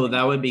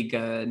 That would be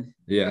good.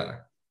 Yeah.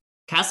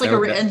 Cast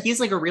and he's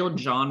like a real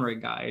genre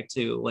guy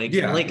too. Like,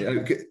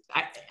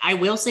 I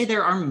will say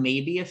there are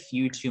maybe a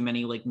few too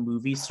many like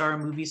movie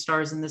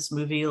stars in this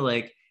movie.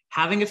 Like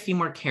having a few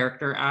more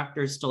character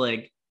actors to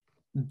like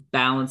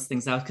balance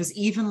things out. Because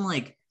even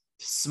like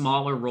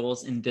smaller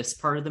roles in this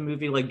part of the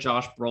movie, like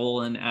Josh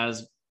Brolin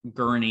as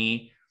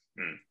Gurney,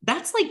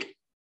 that's like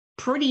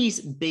pretty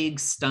big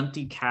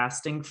stunty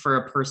casting for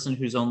a person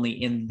who's only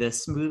in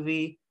this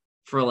movie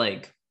for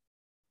like,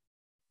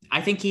 I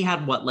think he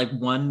had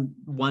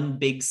one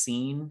big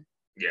scene.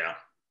 Yeah.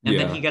 And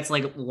then he gets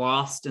like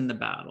lost in the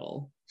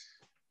battle.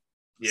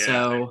 Yeah.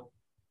 So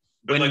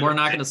when we're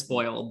not going to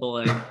spoil, but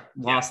like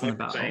lost in the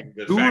battle.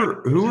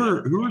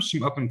 Who are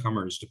some up and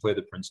comers to play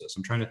the princess?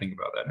 I'm trying to think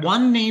about that now.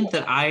 One name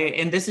that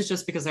and this is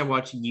just because I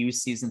watched You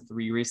season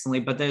 3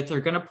 recently, but they're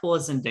going to pull a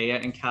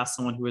Zendaya and cast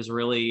someone who is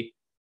really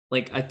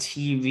like a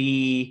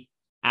TV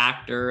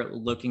actor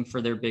looking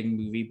for their big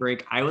movie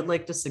break. I would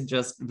like to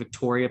suggest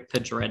Victoria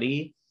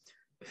Pedretti,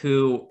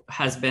 who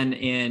has been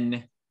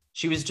in,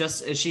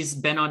 she's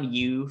been on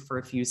You for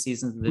a few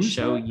seasons of the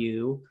show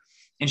You,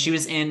 and she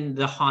was in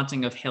The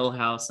Haunting of Hill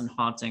House and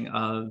Haunting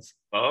of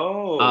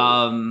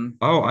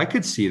I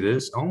could see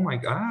this. Oh my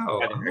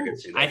God.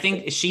 I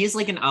think she's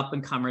like an up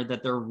and comer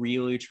that they're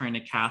really trying to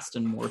cast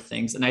in more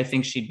things, and I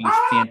think she'd be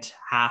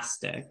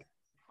fantastic.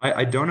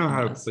 I don't know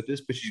how to put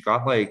this, but she's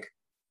got like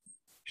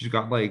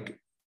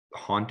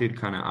haunted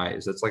kind of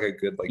eyes. That's like a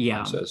good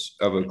princess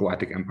of a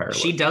galactic empire.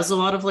 She does a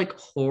lot of like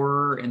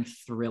horror and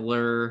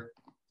thriller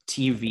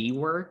TV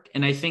work,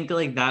 and I think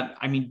like that,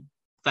 I mean,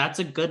 that's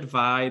a good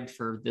vibe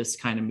for this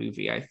kind of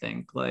movie. I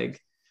think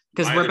like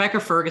because Rebecca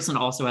Ferguson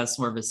also has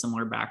sort of a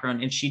similar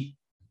background, and she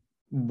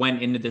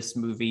went into this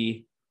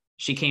movie,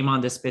 she came on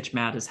this bitch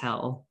mad as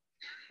hell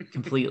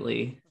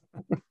completely.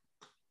 I'm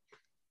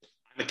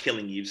a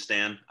Killing Eve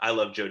stan. I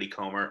love Jodie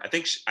Comer. I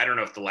think I don't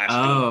know if the last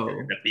Duel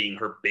ended up being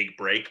her big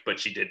break, but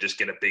she did just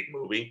get a big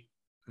movie.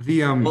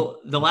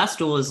 The Last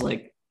Duel is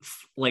like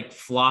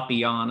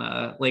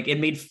Floppiana. Like it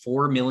made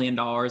 $4 million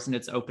in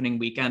its opening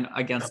weekend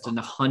against a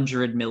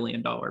 $100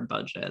 million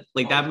budget.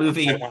 Like that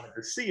movie, I wanted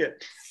to see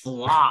it.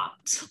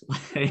 Flopped.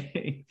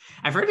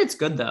 I've heard it's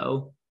good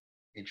though.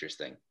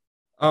 Interesting.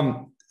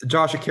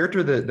 Josh, a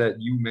character that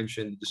you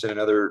mentioned just in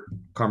another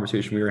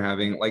conversation we were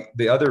having, like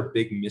the other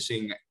big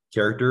missing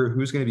character,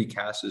 who's going to be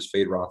cast as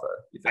Fade Rotha?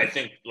 I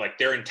think like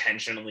they're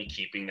intentionally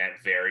keeping that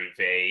very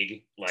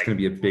vague. Like it's going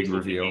to be a big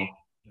reveal.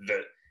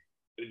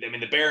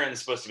 The Baron is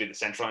supposed to be the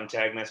central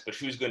antagonist, but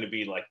who's going to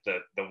be like the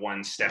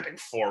one stepping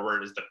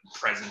forward as the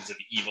presence of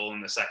evil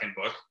in the second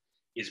book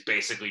is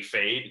basically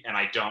Fade, and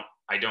I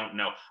don't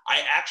know.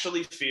 I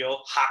actually feel,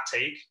 hot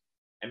take,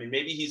 I mean,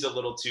 maybe he's a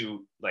little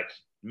too like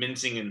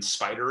mincing and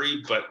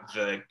spidery, but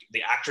the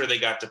actor they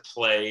got to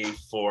play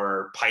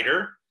for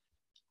Piter,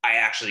 I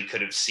actually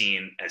could have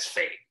seen as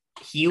Fade.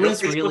 He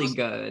was really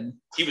good.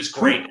 He was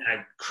great.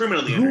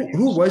 Criminally.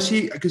 Who was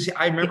he? Because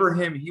I remember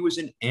him. He was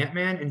in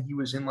Ant-Man, and he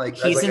was in like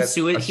he was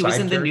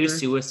in the new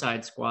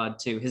Suicide Squad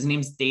too. His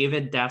name's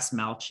David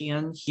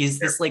Dastmalchian. He's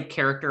this like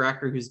character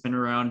actor who's been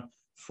around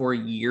for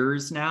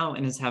years now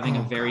and is having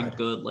a very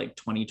good like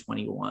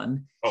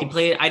 2021. He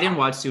played. I didn't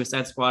watch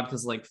Suicide Squad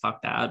because like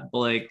fuck that. But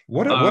like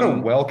what a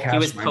well cast. He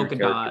was Polka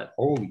Dot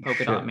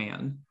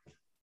Man.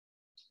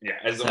 Yeah,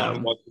 as the one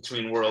who walked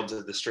between worlds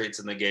of the straights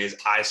and the gays,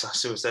 I saw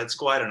Suicide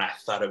Squad and I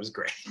thought it was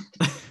great.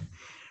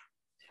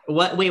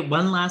 Wait,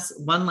 one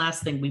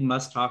last thing we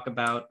must talk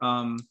about.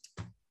 I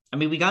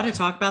mean, we got to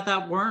talk about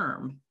that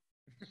worm.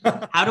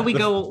 How do we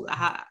go?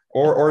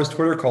 Or as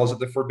Twitter calls it,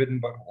 the forbidden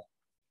butthole.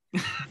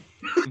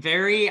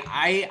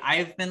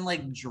 I've been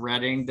like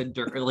dreading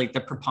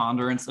the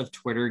preponderance of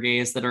Twitter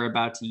gays that are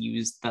about to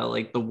use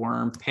the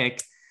worm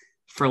pick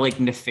for like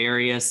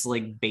nefarious,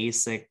 like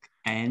basic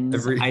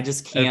ends. I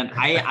just can't.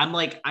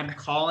 I'm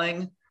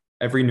calling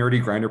every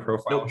nerdy grinder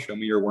profile. Nope. Show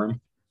me your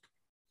worm.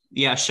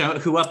 Yeah, show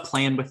who up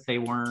planned with a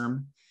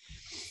worm.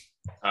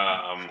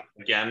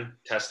 Again,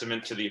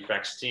 testament to the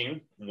effects team.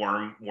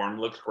 Worm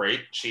looked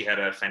great. She had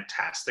a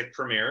fantastic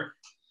premiere.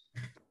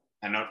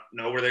 I don't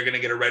know where they're going to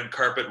get a red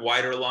carpet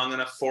wider long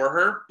enough for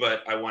her,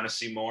 but I want to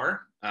see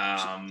more.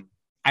 I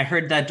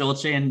heard that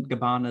Dolce &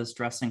 Gabbana is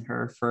dressing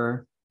her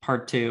for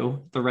part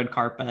 2, the red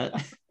carpet.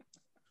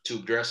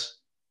 Tube dress.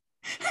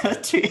 a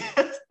tube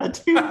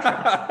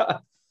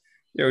dress.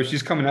 Yo,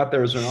 she's coming out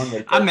there as her own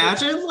red carpet.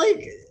 Imagine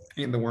like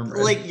in the worm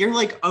red. Like you're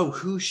like, oh,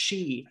 who's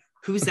she?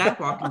 Who's that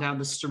walking down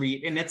the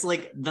street? And it's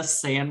like the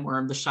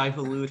sandworm, the Shai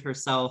Hulud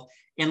herself,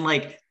 in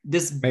like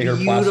this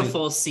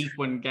beautiful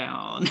sequin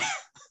gown.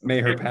 May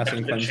her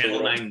passing the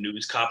Channel 9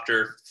 news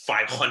copter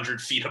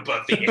 500 feet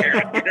above the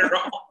air.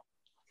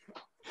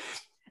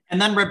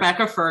 And then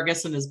Rebecca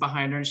Ferguson is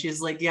behind her, and she's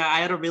like, yeah, I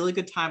had a really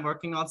good time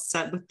working on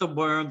set with the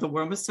worm. The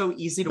worm was so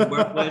easy to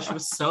work with. She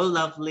was so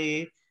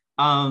lovely.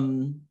 I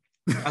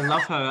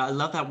love her. I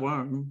love that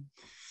worm.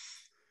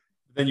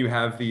 Then you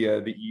have the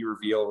E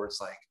reveal where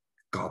it's like,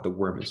 God, the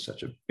worm is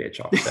such a bitch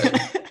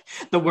offset.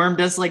 The worm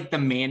does like the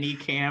Manny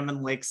cam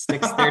and like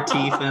sticks their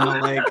teeth in a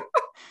like,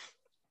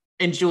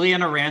 and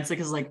Juliana Rancic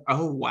is like,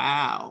 oh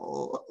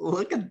wow,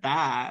 look at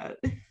that.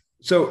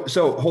 So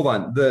hold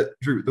on.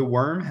 Drew, the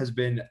worm has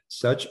been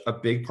such a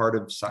big part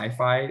of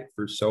sci-fi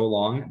for so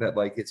long that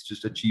like it's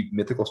just achieved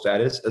mythical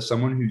status. As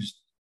someone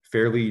who's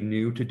fairly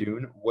new to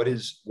Dune, what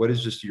is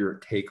just your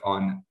take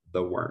on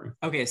the worm?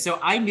 Okay, so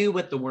I knew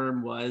what the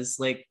worm was.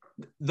 Like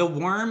the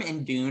worm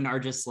and Dune are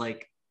just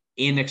like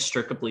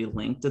inextricably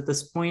linked at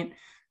this point.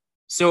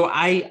 So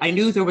I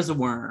knew there was a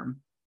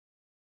worm.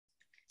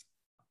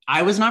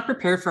 I was not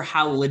prepared for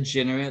how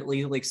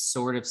legitimately like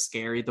sort of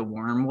scary the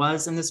worm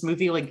was in this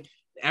movie. Like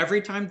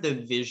every time the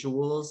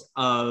visuals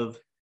of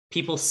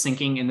people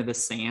sinking into the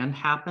sand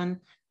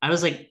happen, I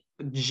was like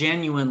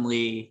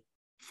genuinely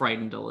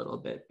frightened a little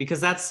bit because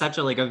that's such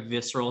a like a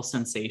visceral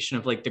sensation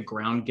of like the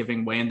ground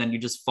giving way and then you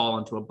just fall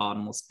into a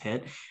bottomless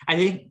pit. I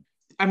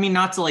mean,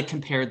 not to like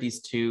compare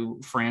these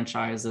two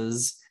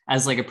franchises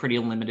as like a pretty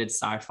limited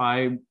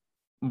sci-fi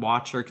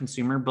watcher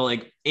consumer, but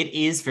like it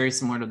is very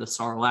similar to the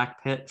Sarlacc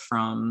pit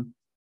from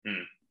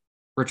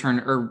Return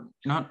of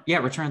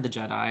the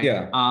Jedi.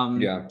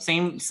 Yeah.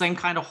 Same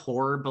kind of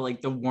horror, but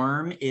like the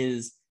worm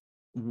is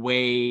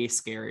way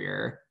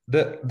scarier.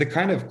 The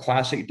kind of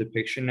classic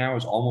depiction now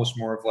is almost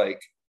more of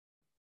like,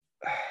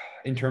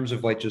 in terms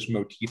of like just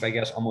motif, I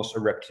guess, almost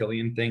a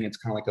reptilian thing. It's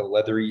kind of like a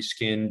leathery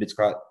skinned. It's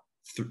got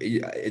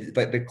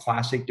like the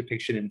classic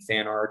depiction in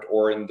fan art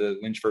or in the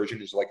Lynch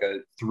version is like a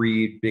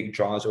 3 big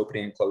jaws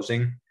opening and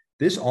closing.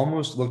 This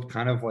almost looked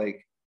kind of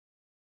like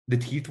the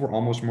teeth were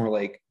almost more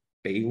like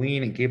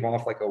baleen and gave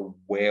off like a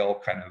whale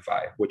kind of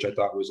vibe, which I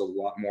thought was a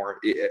lot more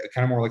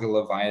kind of more like a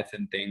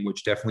Leviathan thing,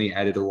 which definitely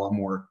added a lot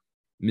more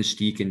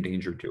mystique and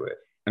danger to it.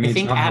 I mean, I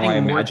think it's not how I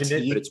adding more imagined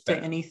it, but it's teeth to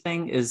better.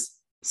 anything is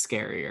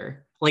scarier.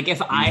 Like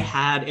if I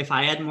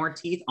had more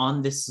teeth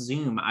on this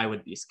Zoom, I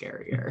would be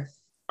scarier.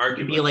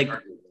 Arguably, be like,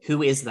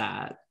 who is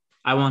that?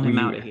 I want him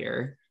out of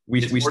here.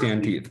 We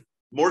stand teeth.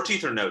 More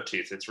teeth or no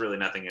teeth? It's really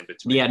nothing in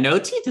between. Yeah, no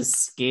teeth is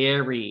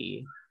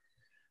scary.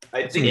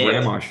 I think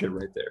grandma shit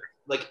right there.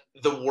 Like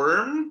the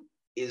worm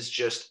is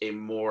just a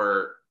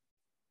more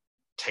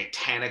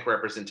titanic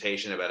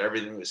representation about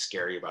everything that's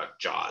scary about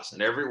Jaws,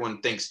 and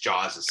everyone thinks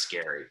Jaws is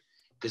scary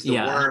because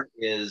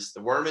the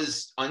worm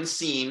is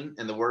unseen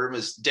and the worm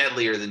is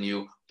deadlier than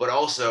you, but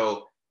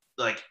also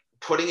like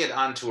putting it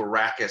onto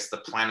Arrakis, the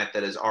planet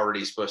that is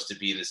already supposed to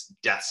be this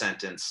death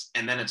sentence,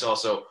 and then it's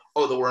also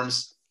the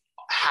worm's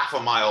half a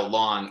mile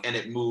long and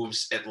it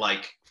moves at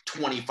like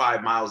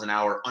 25 miles an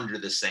hour under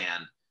the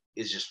sand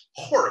is just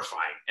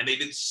horrifying. And they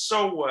did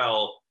so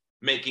well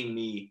making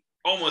me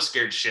almost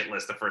scared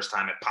shitless the first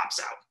time it pops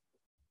out.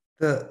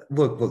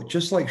 Look,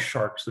 just like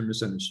sharks, they're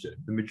misunderstood.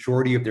 The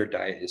majority of their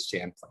diet is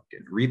sand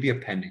plankton. Read the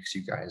appendix,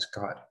 you guys.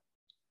 God.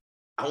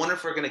 I wonder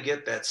if we're going to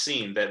get that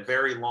scene, that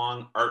very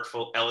long,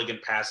 artful,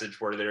 elegant passage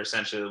where they're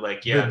essentially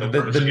like, the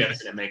worm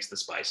gets it, it makes the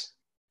spice.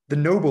 The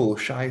noble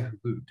Shai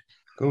Hulud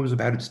goes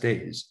about its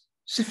days,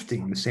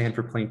 sifting the sand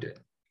for plankton.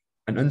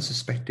 An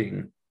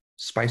unsuspecting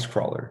spice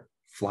crawler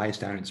flies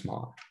down its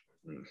maw.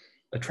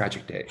 A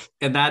tragic day.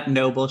 And that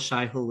noble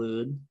Shai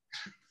Hulud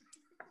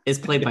is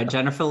played by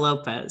Jennifer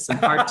Lopez in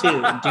part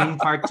 2, Dune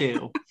Part 2.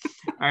 All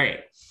right.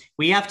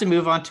 We have to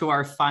move on to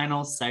our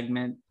final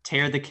segment,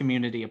 Tear the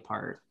Community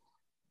Apart.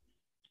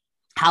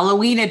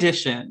 Halloween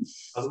edition.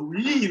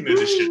 Halloween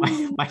edition.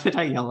 Why did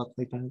I yell up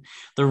like that?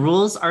 The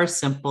rules are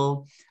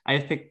simple. I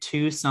have picked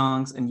 2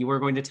 songs, and you are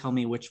going to tell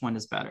me which one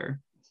is better.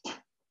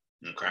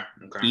 Okay.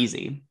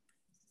 Easy.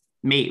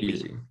 Maybe.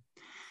 Easy.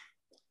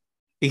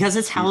 Because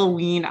it's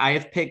Halloween, I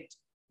have picked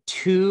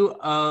 2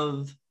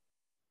 of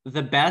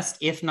the best,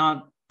 if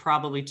not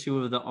probably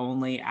 2 of the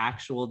only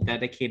actual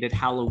dedicated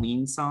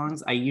Halloween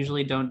songs. I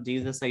usually don't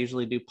do this. I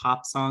usually do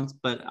pop songs,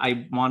 but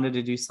I wanted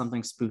to do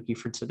something spooky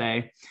for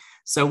today.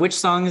 So which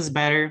song is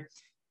better?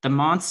 The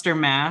Monster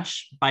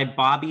Mash by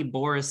Bobby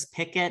Boris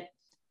Pickett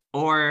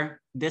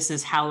or This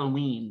Is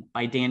Halloween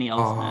by Danny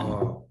Elfman?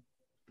 Oh,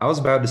 I was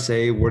about to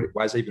say,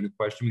 why is that even a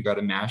question? We got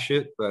to mash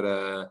it, but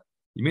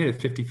you made it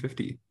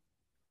 50-50.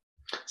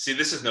 See,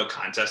 this is no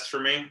contest for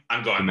me.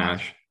 I'm going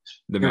mash.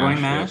 You're going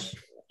mash?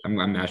 Yes. I'm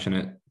mashing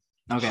it.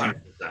 Okay.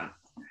 100%.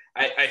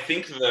 I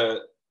think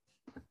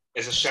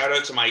as a shout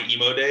out to my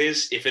emo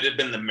days, if it had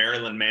been the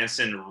Marilyn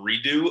Manson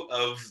redo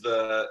of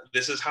the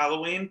This Is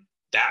Halloween,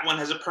 that one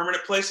has a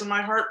permanent place in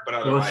my heart. But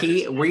otherwise,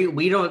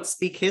 we don't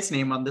speak his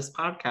name on this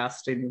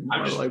podcast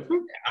anymore.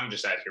 I'm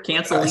just out here.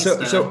 Cancel.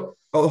 So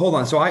hold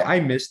on. So I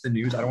missed the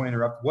news. I don't want to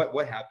interrupt.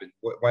 What happened?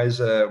 Why is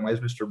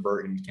Mr.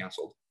 Burton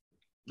canceled?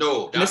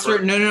 No,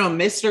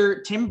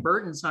 Mr. Tim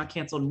Burton's not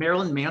canceled.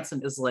 Marilyn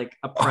Manson is like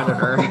a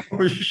predator.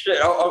 Oh shit!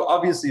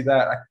 Obviously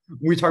that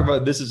we talk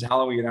about This Is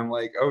Halloween. I'm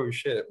like, oh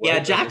shit. Yeah,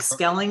 Jack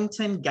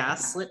Skellington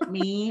gaslit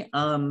me.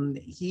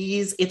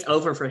 It's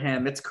over for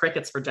him. It's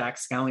crickets for Jack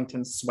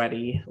Skellington.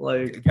 Sweaty.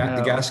 Like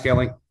Jack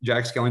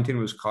Skellington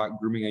was caught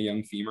grooming a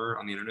young femur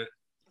on the internet.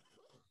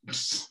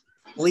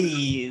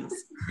 Please.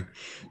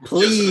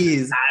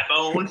 Please.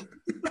 Bone.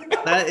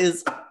 That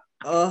is,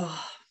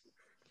 oh,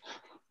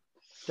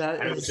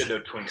 that I is listen to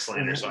Twink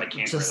slander, so I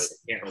can't just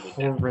really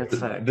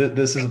horrific.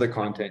 This is the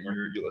content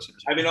you listen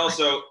to. I mean,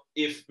 also,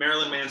 if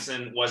Marilyn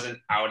Manson wasn't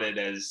outed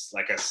as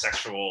like a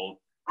sexual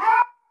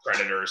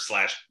predator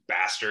 /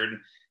 bastard,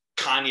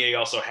 Kanye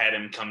also had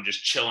him come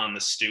just chill on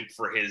the stoop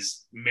for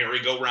his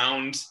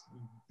merry-go-round,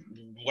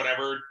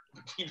 whatever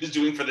he was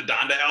doing for the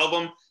Donda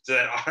album, so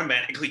that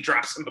automatically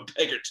drops him a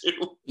peg or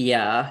two.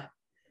 Yeah.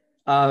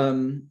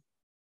 I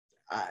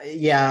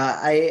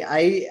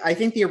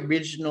think the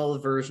original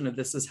version of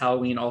This Is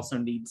Halloween also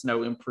needs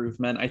no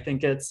improvement. I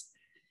think it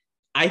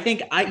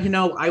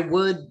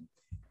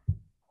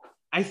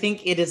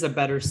is a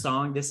better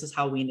song. This Is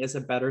Halloween is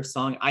a better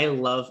song. I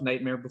love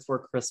Nightmare Before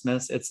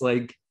Christmas. It's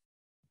like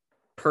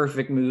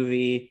perfect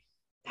movie.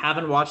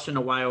 Haven't watched in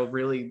a while.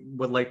 Really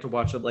would like to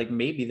watch it like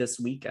maybe this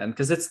weekend,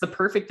 because it's the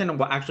perfect thing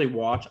to actually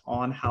watch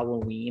on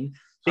Halloween,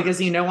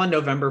 because on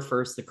November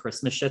 1st the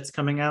Christmas shit's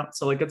coming out,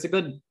 so like it's a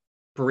good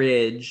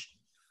bridge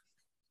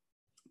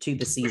to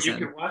the season. But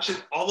you can watch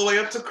it all the way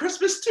up to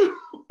Christmas too.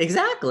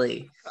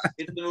 Exactly.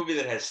 It's the movie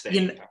that has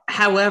staying.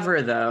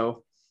 However,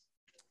 though,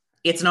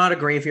 it's not a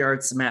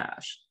graveyard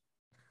smash.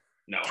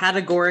 No.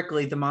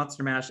 Categorically, the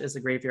Monster Mash is a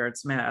graveyard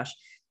smash.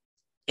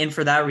 And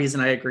for that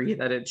reason, I agree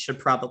that it should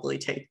probably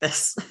take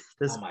this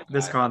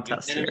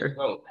contest here.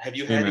 Vote. Have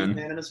you had a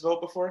unanimous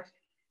vote before?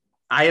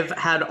 I have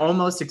had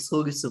almost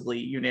exclusively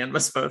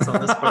unanimous votes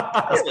on this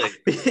podcast.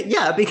 Really?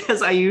 Yeah,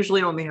 because I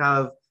usually only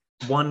have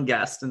one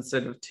guest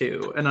instead of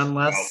two. And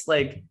unless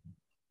like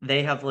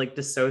they have like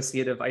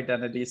dissociative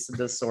identities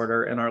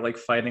disorder and are like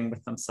fighting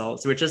with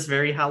themselves, which is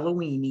very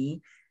Halloween-y.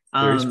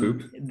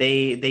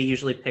 They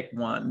usually pick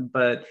one.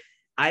 But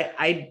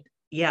I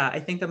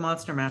think the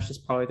Monster Mash is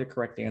probably the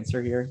correct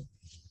answer here.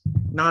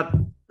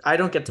 I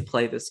don't get to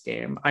play this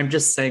game. I'm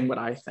just saying what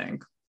I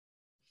think,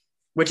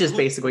 which is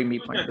basically me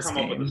playing this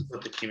game. Come up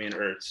with the community,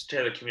 or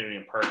tear the community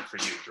apart for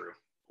you, Drew.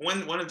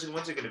 When's it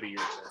going to be your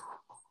turn?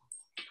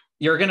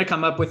 You're going to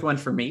come up with one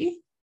for me?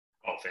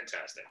 Oh,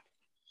 fantastic.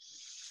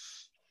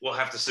 We'll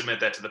have to submit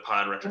that to the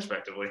pod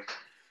retrospectively.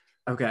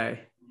 Okay.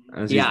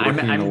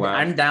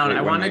 I'm down.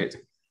 I wanted.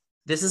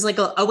 This is like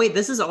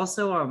this is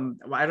also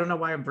I don't know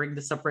why I'm bringing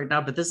this up right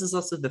now, but this is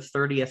also the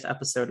 30th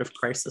episode of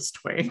Crisis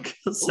Twink.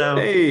 So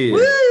hey.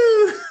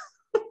 Woo!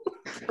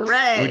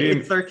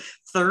 Hooray!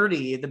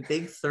 30, the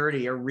big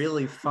 30, a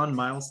really fun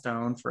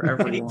milestone for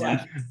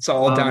everyone. It's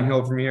all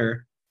downhill from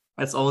here.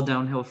 It's all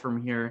downhill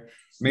from here.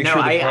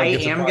 I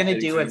am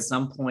gonna do at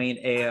some point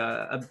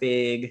a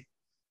big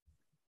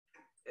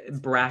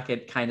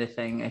bracket kind of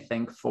thing, I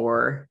think,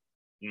 for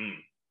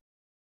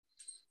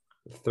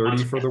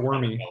 30 for the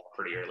wormy.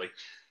 Pretty early.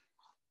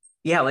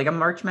 Yeah, like a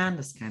March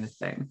Madness kind of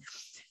thing.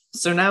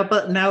 So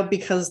now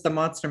because the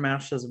Monster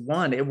Mash has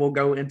won, it will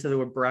go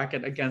into a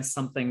bracket against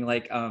something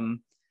like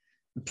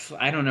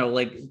I don't know,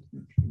 like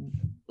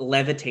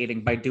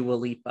Levitating by Dua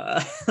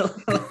Lipa.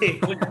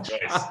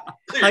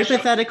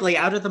 Hypothetically,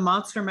 out of the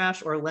Monster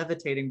Mash or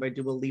Levitating by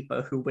Dua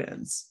Lipa, who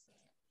wins?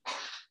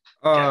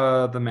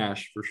 The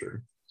Mash for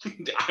sure.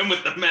 I'm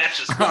with the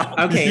Mash as well.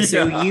 Okay,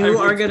 so you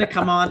are going to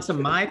come on to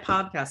my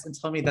podcast and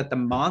tell me that the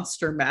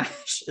Monster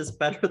Mash is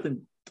better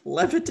than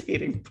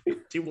Levitating by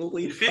Dua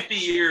Lipa. In 50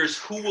 years,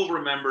 who will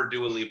remember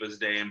Dua Lipa's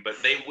name? But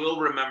they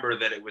will remember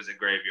that it was a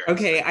graveyard.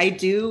 Okay, I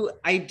do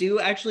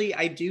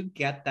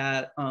get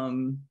that.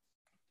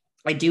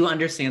 I do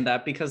understand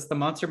that, because the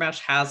Monster Mash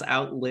has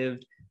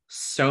outlived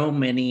so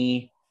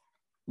many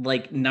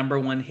like number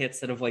one hits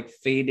that have like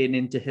faded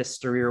into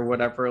history or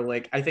whatever.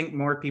 Like I think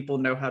more people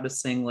know how to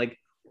sing like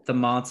the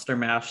Monster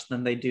Mash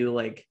than they do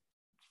like,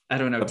 I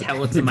don't know,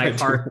 Tell It to My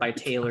Heart by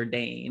Taylor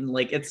Dane.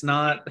 Like it's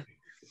an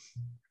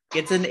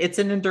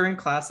enduring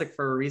classic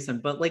for a reason.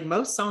 But like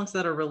most songs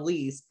that are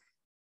released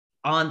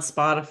on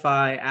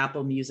Spotify,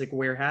 Apple Music,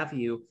 where have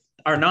you,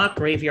 are not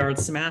graveyard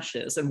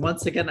smashes. And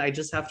once again, I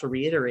just have to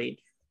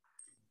reiterate,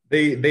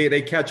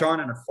 they catch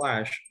on in a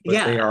flash,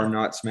 but they are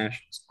not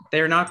smashes.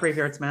 They're not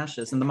graveyard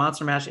smashes, and the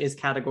Monster Mash is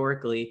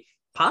categorically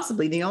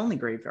possibly the only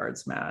graveyard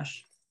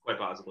smash. Quite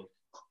possibly.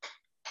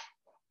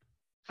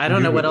 I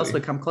don't know what else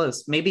would come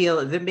close. Maybe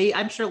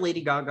I'm sure Lady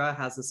Gaga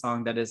has a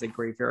song that is a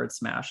graveyard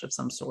smash of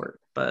some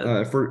sort. But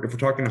if we're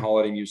talking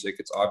holiday music,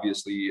 it's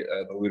obviously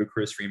the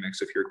Ludacris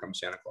remix of "Here Comes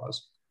Santa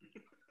Claus."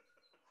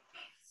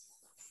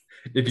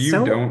 If you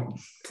don't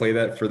play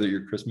that for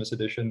your Christmas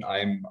edition,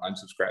 I'm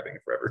unsubscribing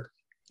forever.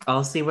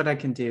 I'll see what I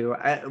can do.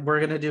 We're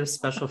going to do a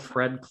special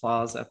Fred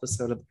Claus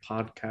episode of the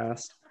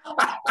podcast.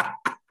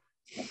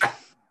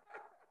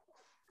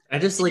 I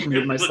just like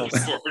move myself.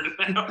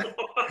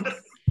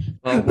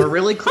 Well, we're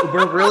really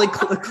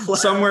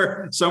close.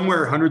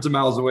 Somewhere hundreds of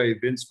miles away,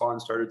 Vince Vaughn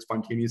started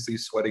spontaneously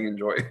sweating in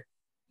joy.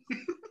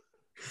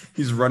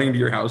 He's running to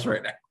your house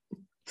right now.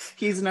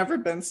 He's never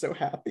been so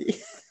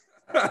happy.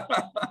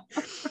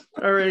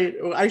 All right,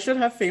 I should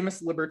have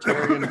famous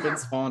libertarian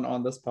Vince Vaughn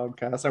on this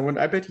podcast.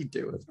 I bet he'd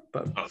do it.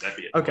 But that'd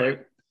be it. Okay.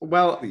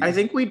 Well, please. I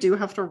think we do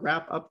have to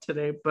wrap up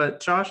today. But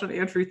Josh and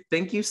Andrew,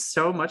 thank you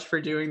so much for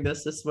doing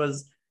this. This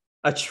was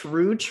A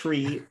true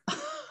treat.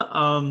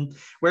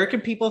 Where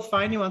can people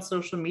find you on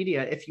social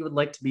media if you would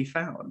like to be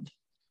found?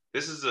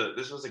 This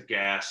was a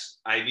gas.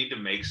 I need to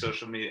make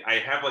social media. I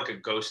have like a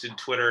ghosted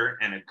Twitter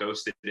and a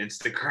ghosted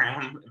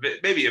Instagram.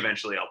 Maybe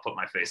eventually I'll put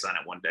my face on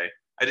it one day.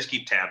 I just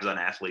keep tabs on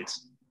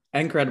athletes.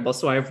 Incredible.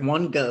 So I have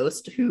one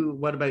ghost.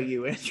 What about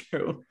you,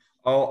 Andrew?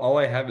 All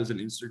I have is an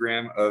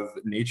Instagram of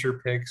nature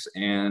pics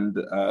and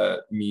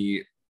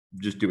me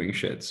just doing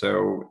shit.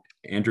 So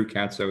Andrew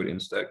Katso at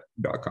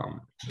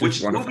insta.com.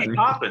 Which will be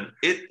popping.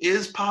 It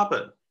is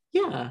popping.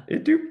 Yeah.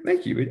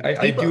 Thank you.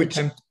 I do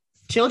attempt.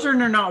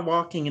 Children are not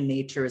walking in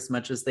nature as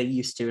much as they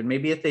used to. And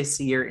maybe if they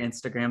see your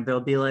Instagram, they'll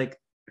be like,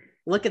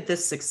 look at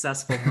this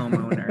successful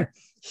homeowner.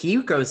 He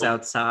goes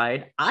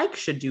outside. I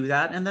should do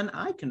that. And then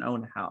I can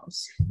own a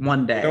house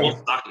one day. The whole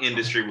stock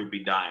industry would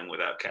be dying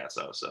without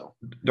Katso. So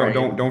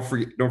don't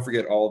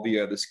forget all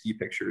the ski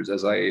pictures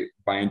as I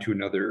buy into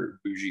another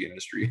bougie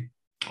industry.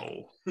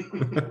 Oh.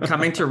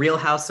 Coming to Real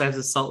Housewives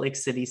of Salt Lake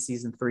City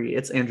season 3.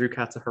 It's Andrew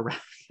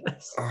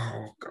Katsohirakis.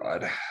 Oh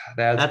God.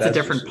 That's a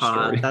different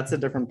pod. That's a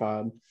different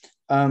pod.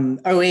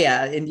 Oh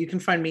yeah, and you can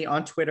find me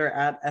on Twitter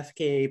at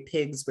FKA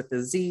Pigs with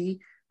a Z,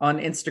 on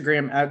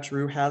Instagram at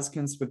Drew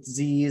Haskins with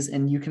Z's,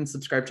 and you can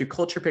subscribe to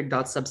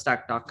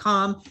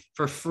culturepig.substack.com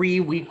for free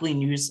weekly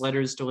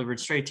newsletters delivered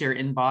straight to your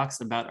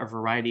inbox about a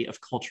variety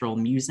of cultural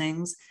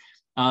musings.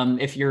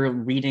 If you're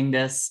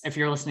listening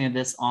to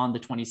this on the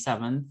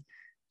 27th,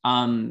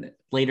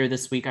 later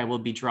this week, I will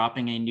be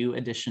dropping a new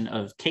edition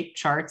of Cake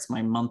Charts,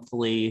 my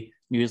monthly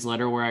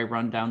newsletter where I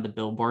run down the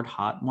Billboard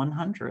Hot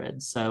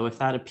 100. So if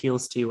that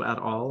appeals to you at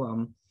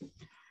all,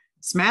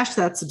 smash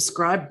that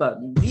subscribe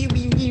button.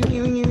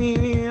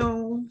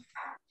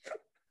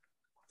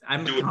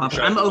 I'm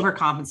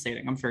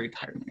overcompensating. I'm very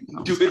tired.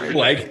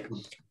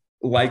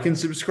 Like and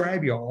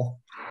subscribe, y'all.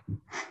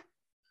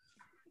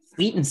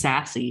 Sweet and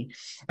sassy.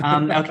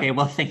 Okay,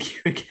 well, thank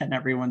you again,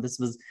 everyone. This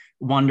was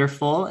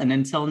wonderful. And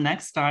until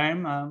next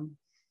time,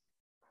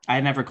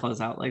 I never close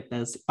out like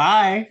this.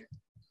 Bye.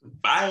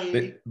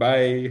 Bye.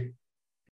 Bye.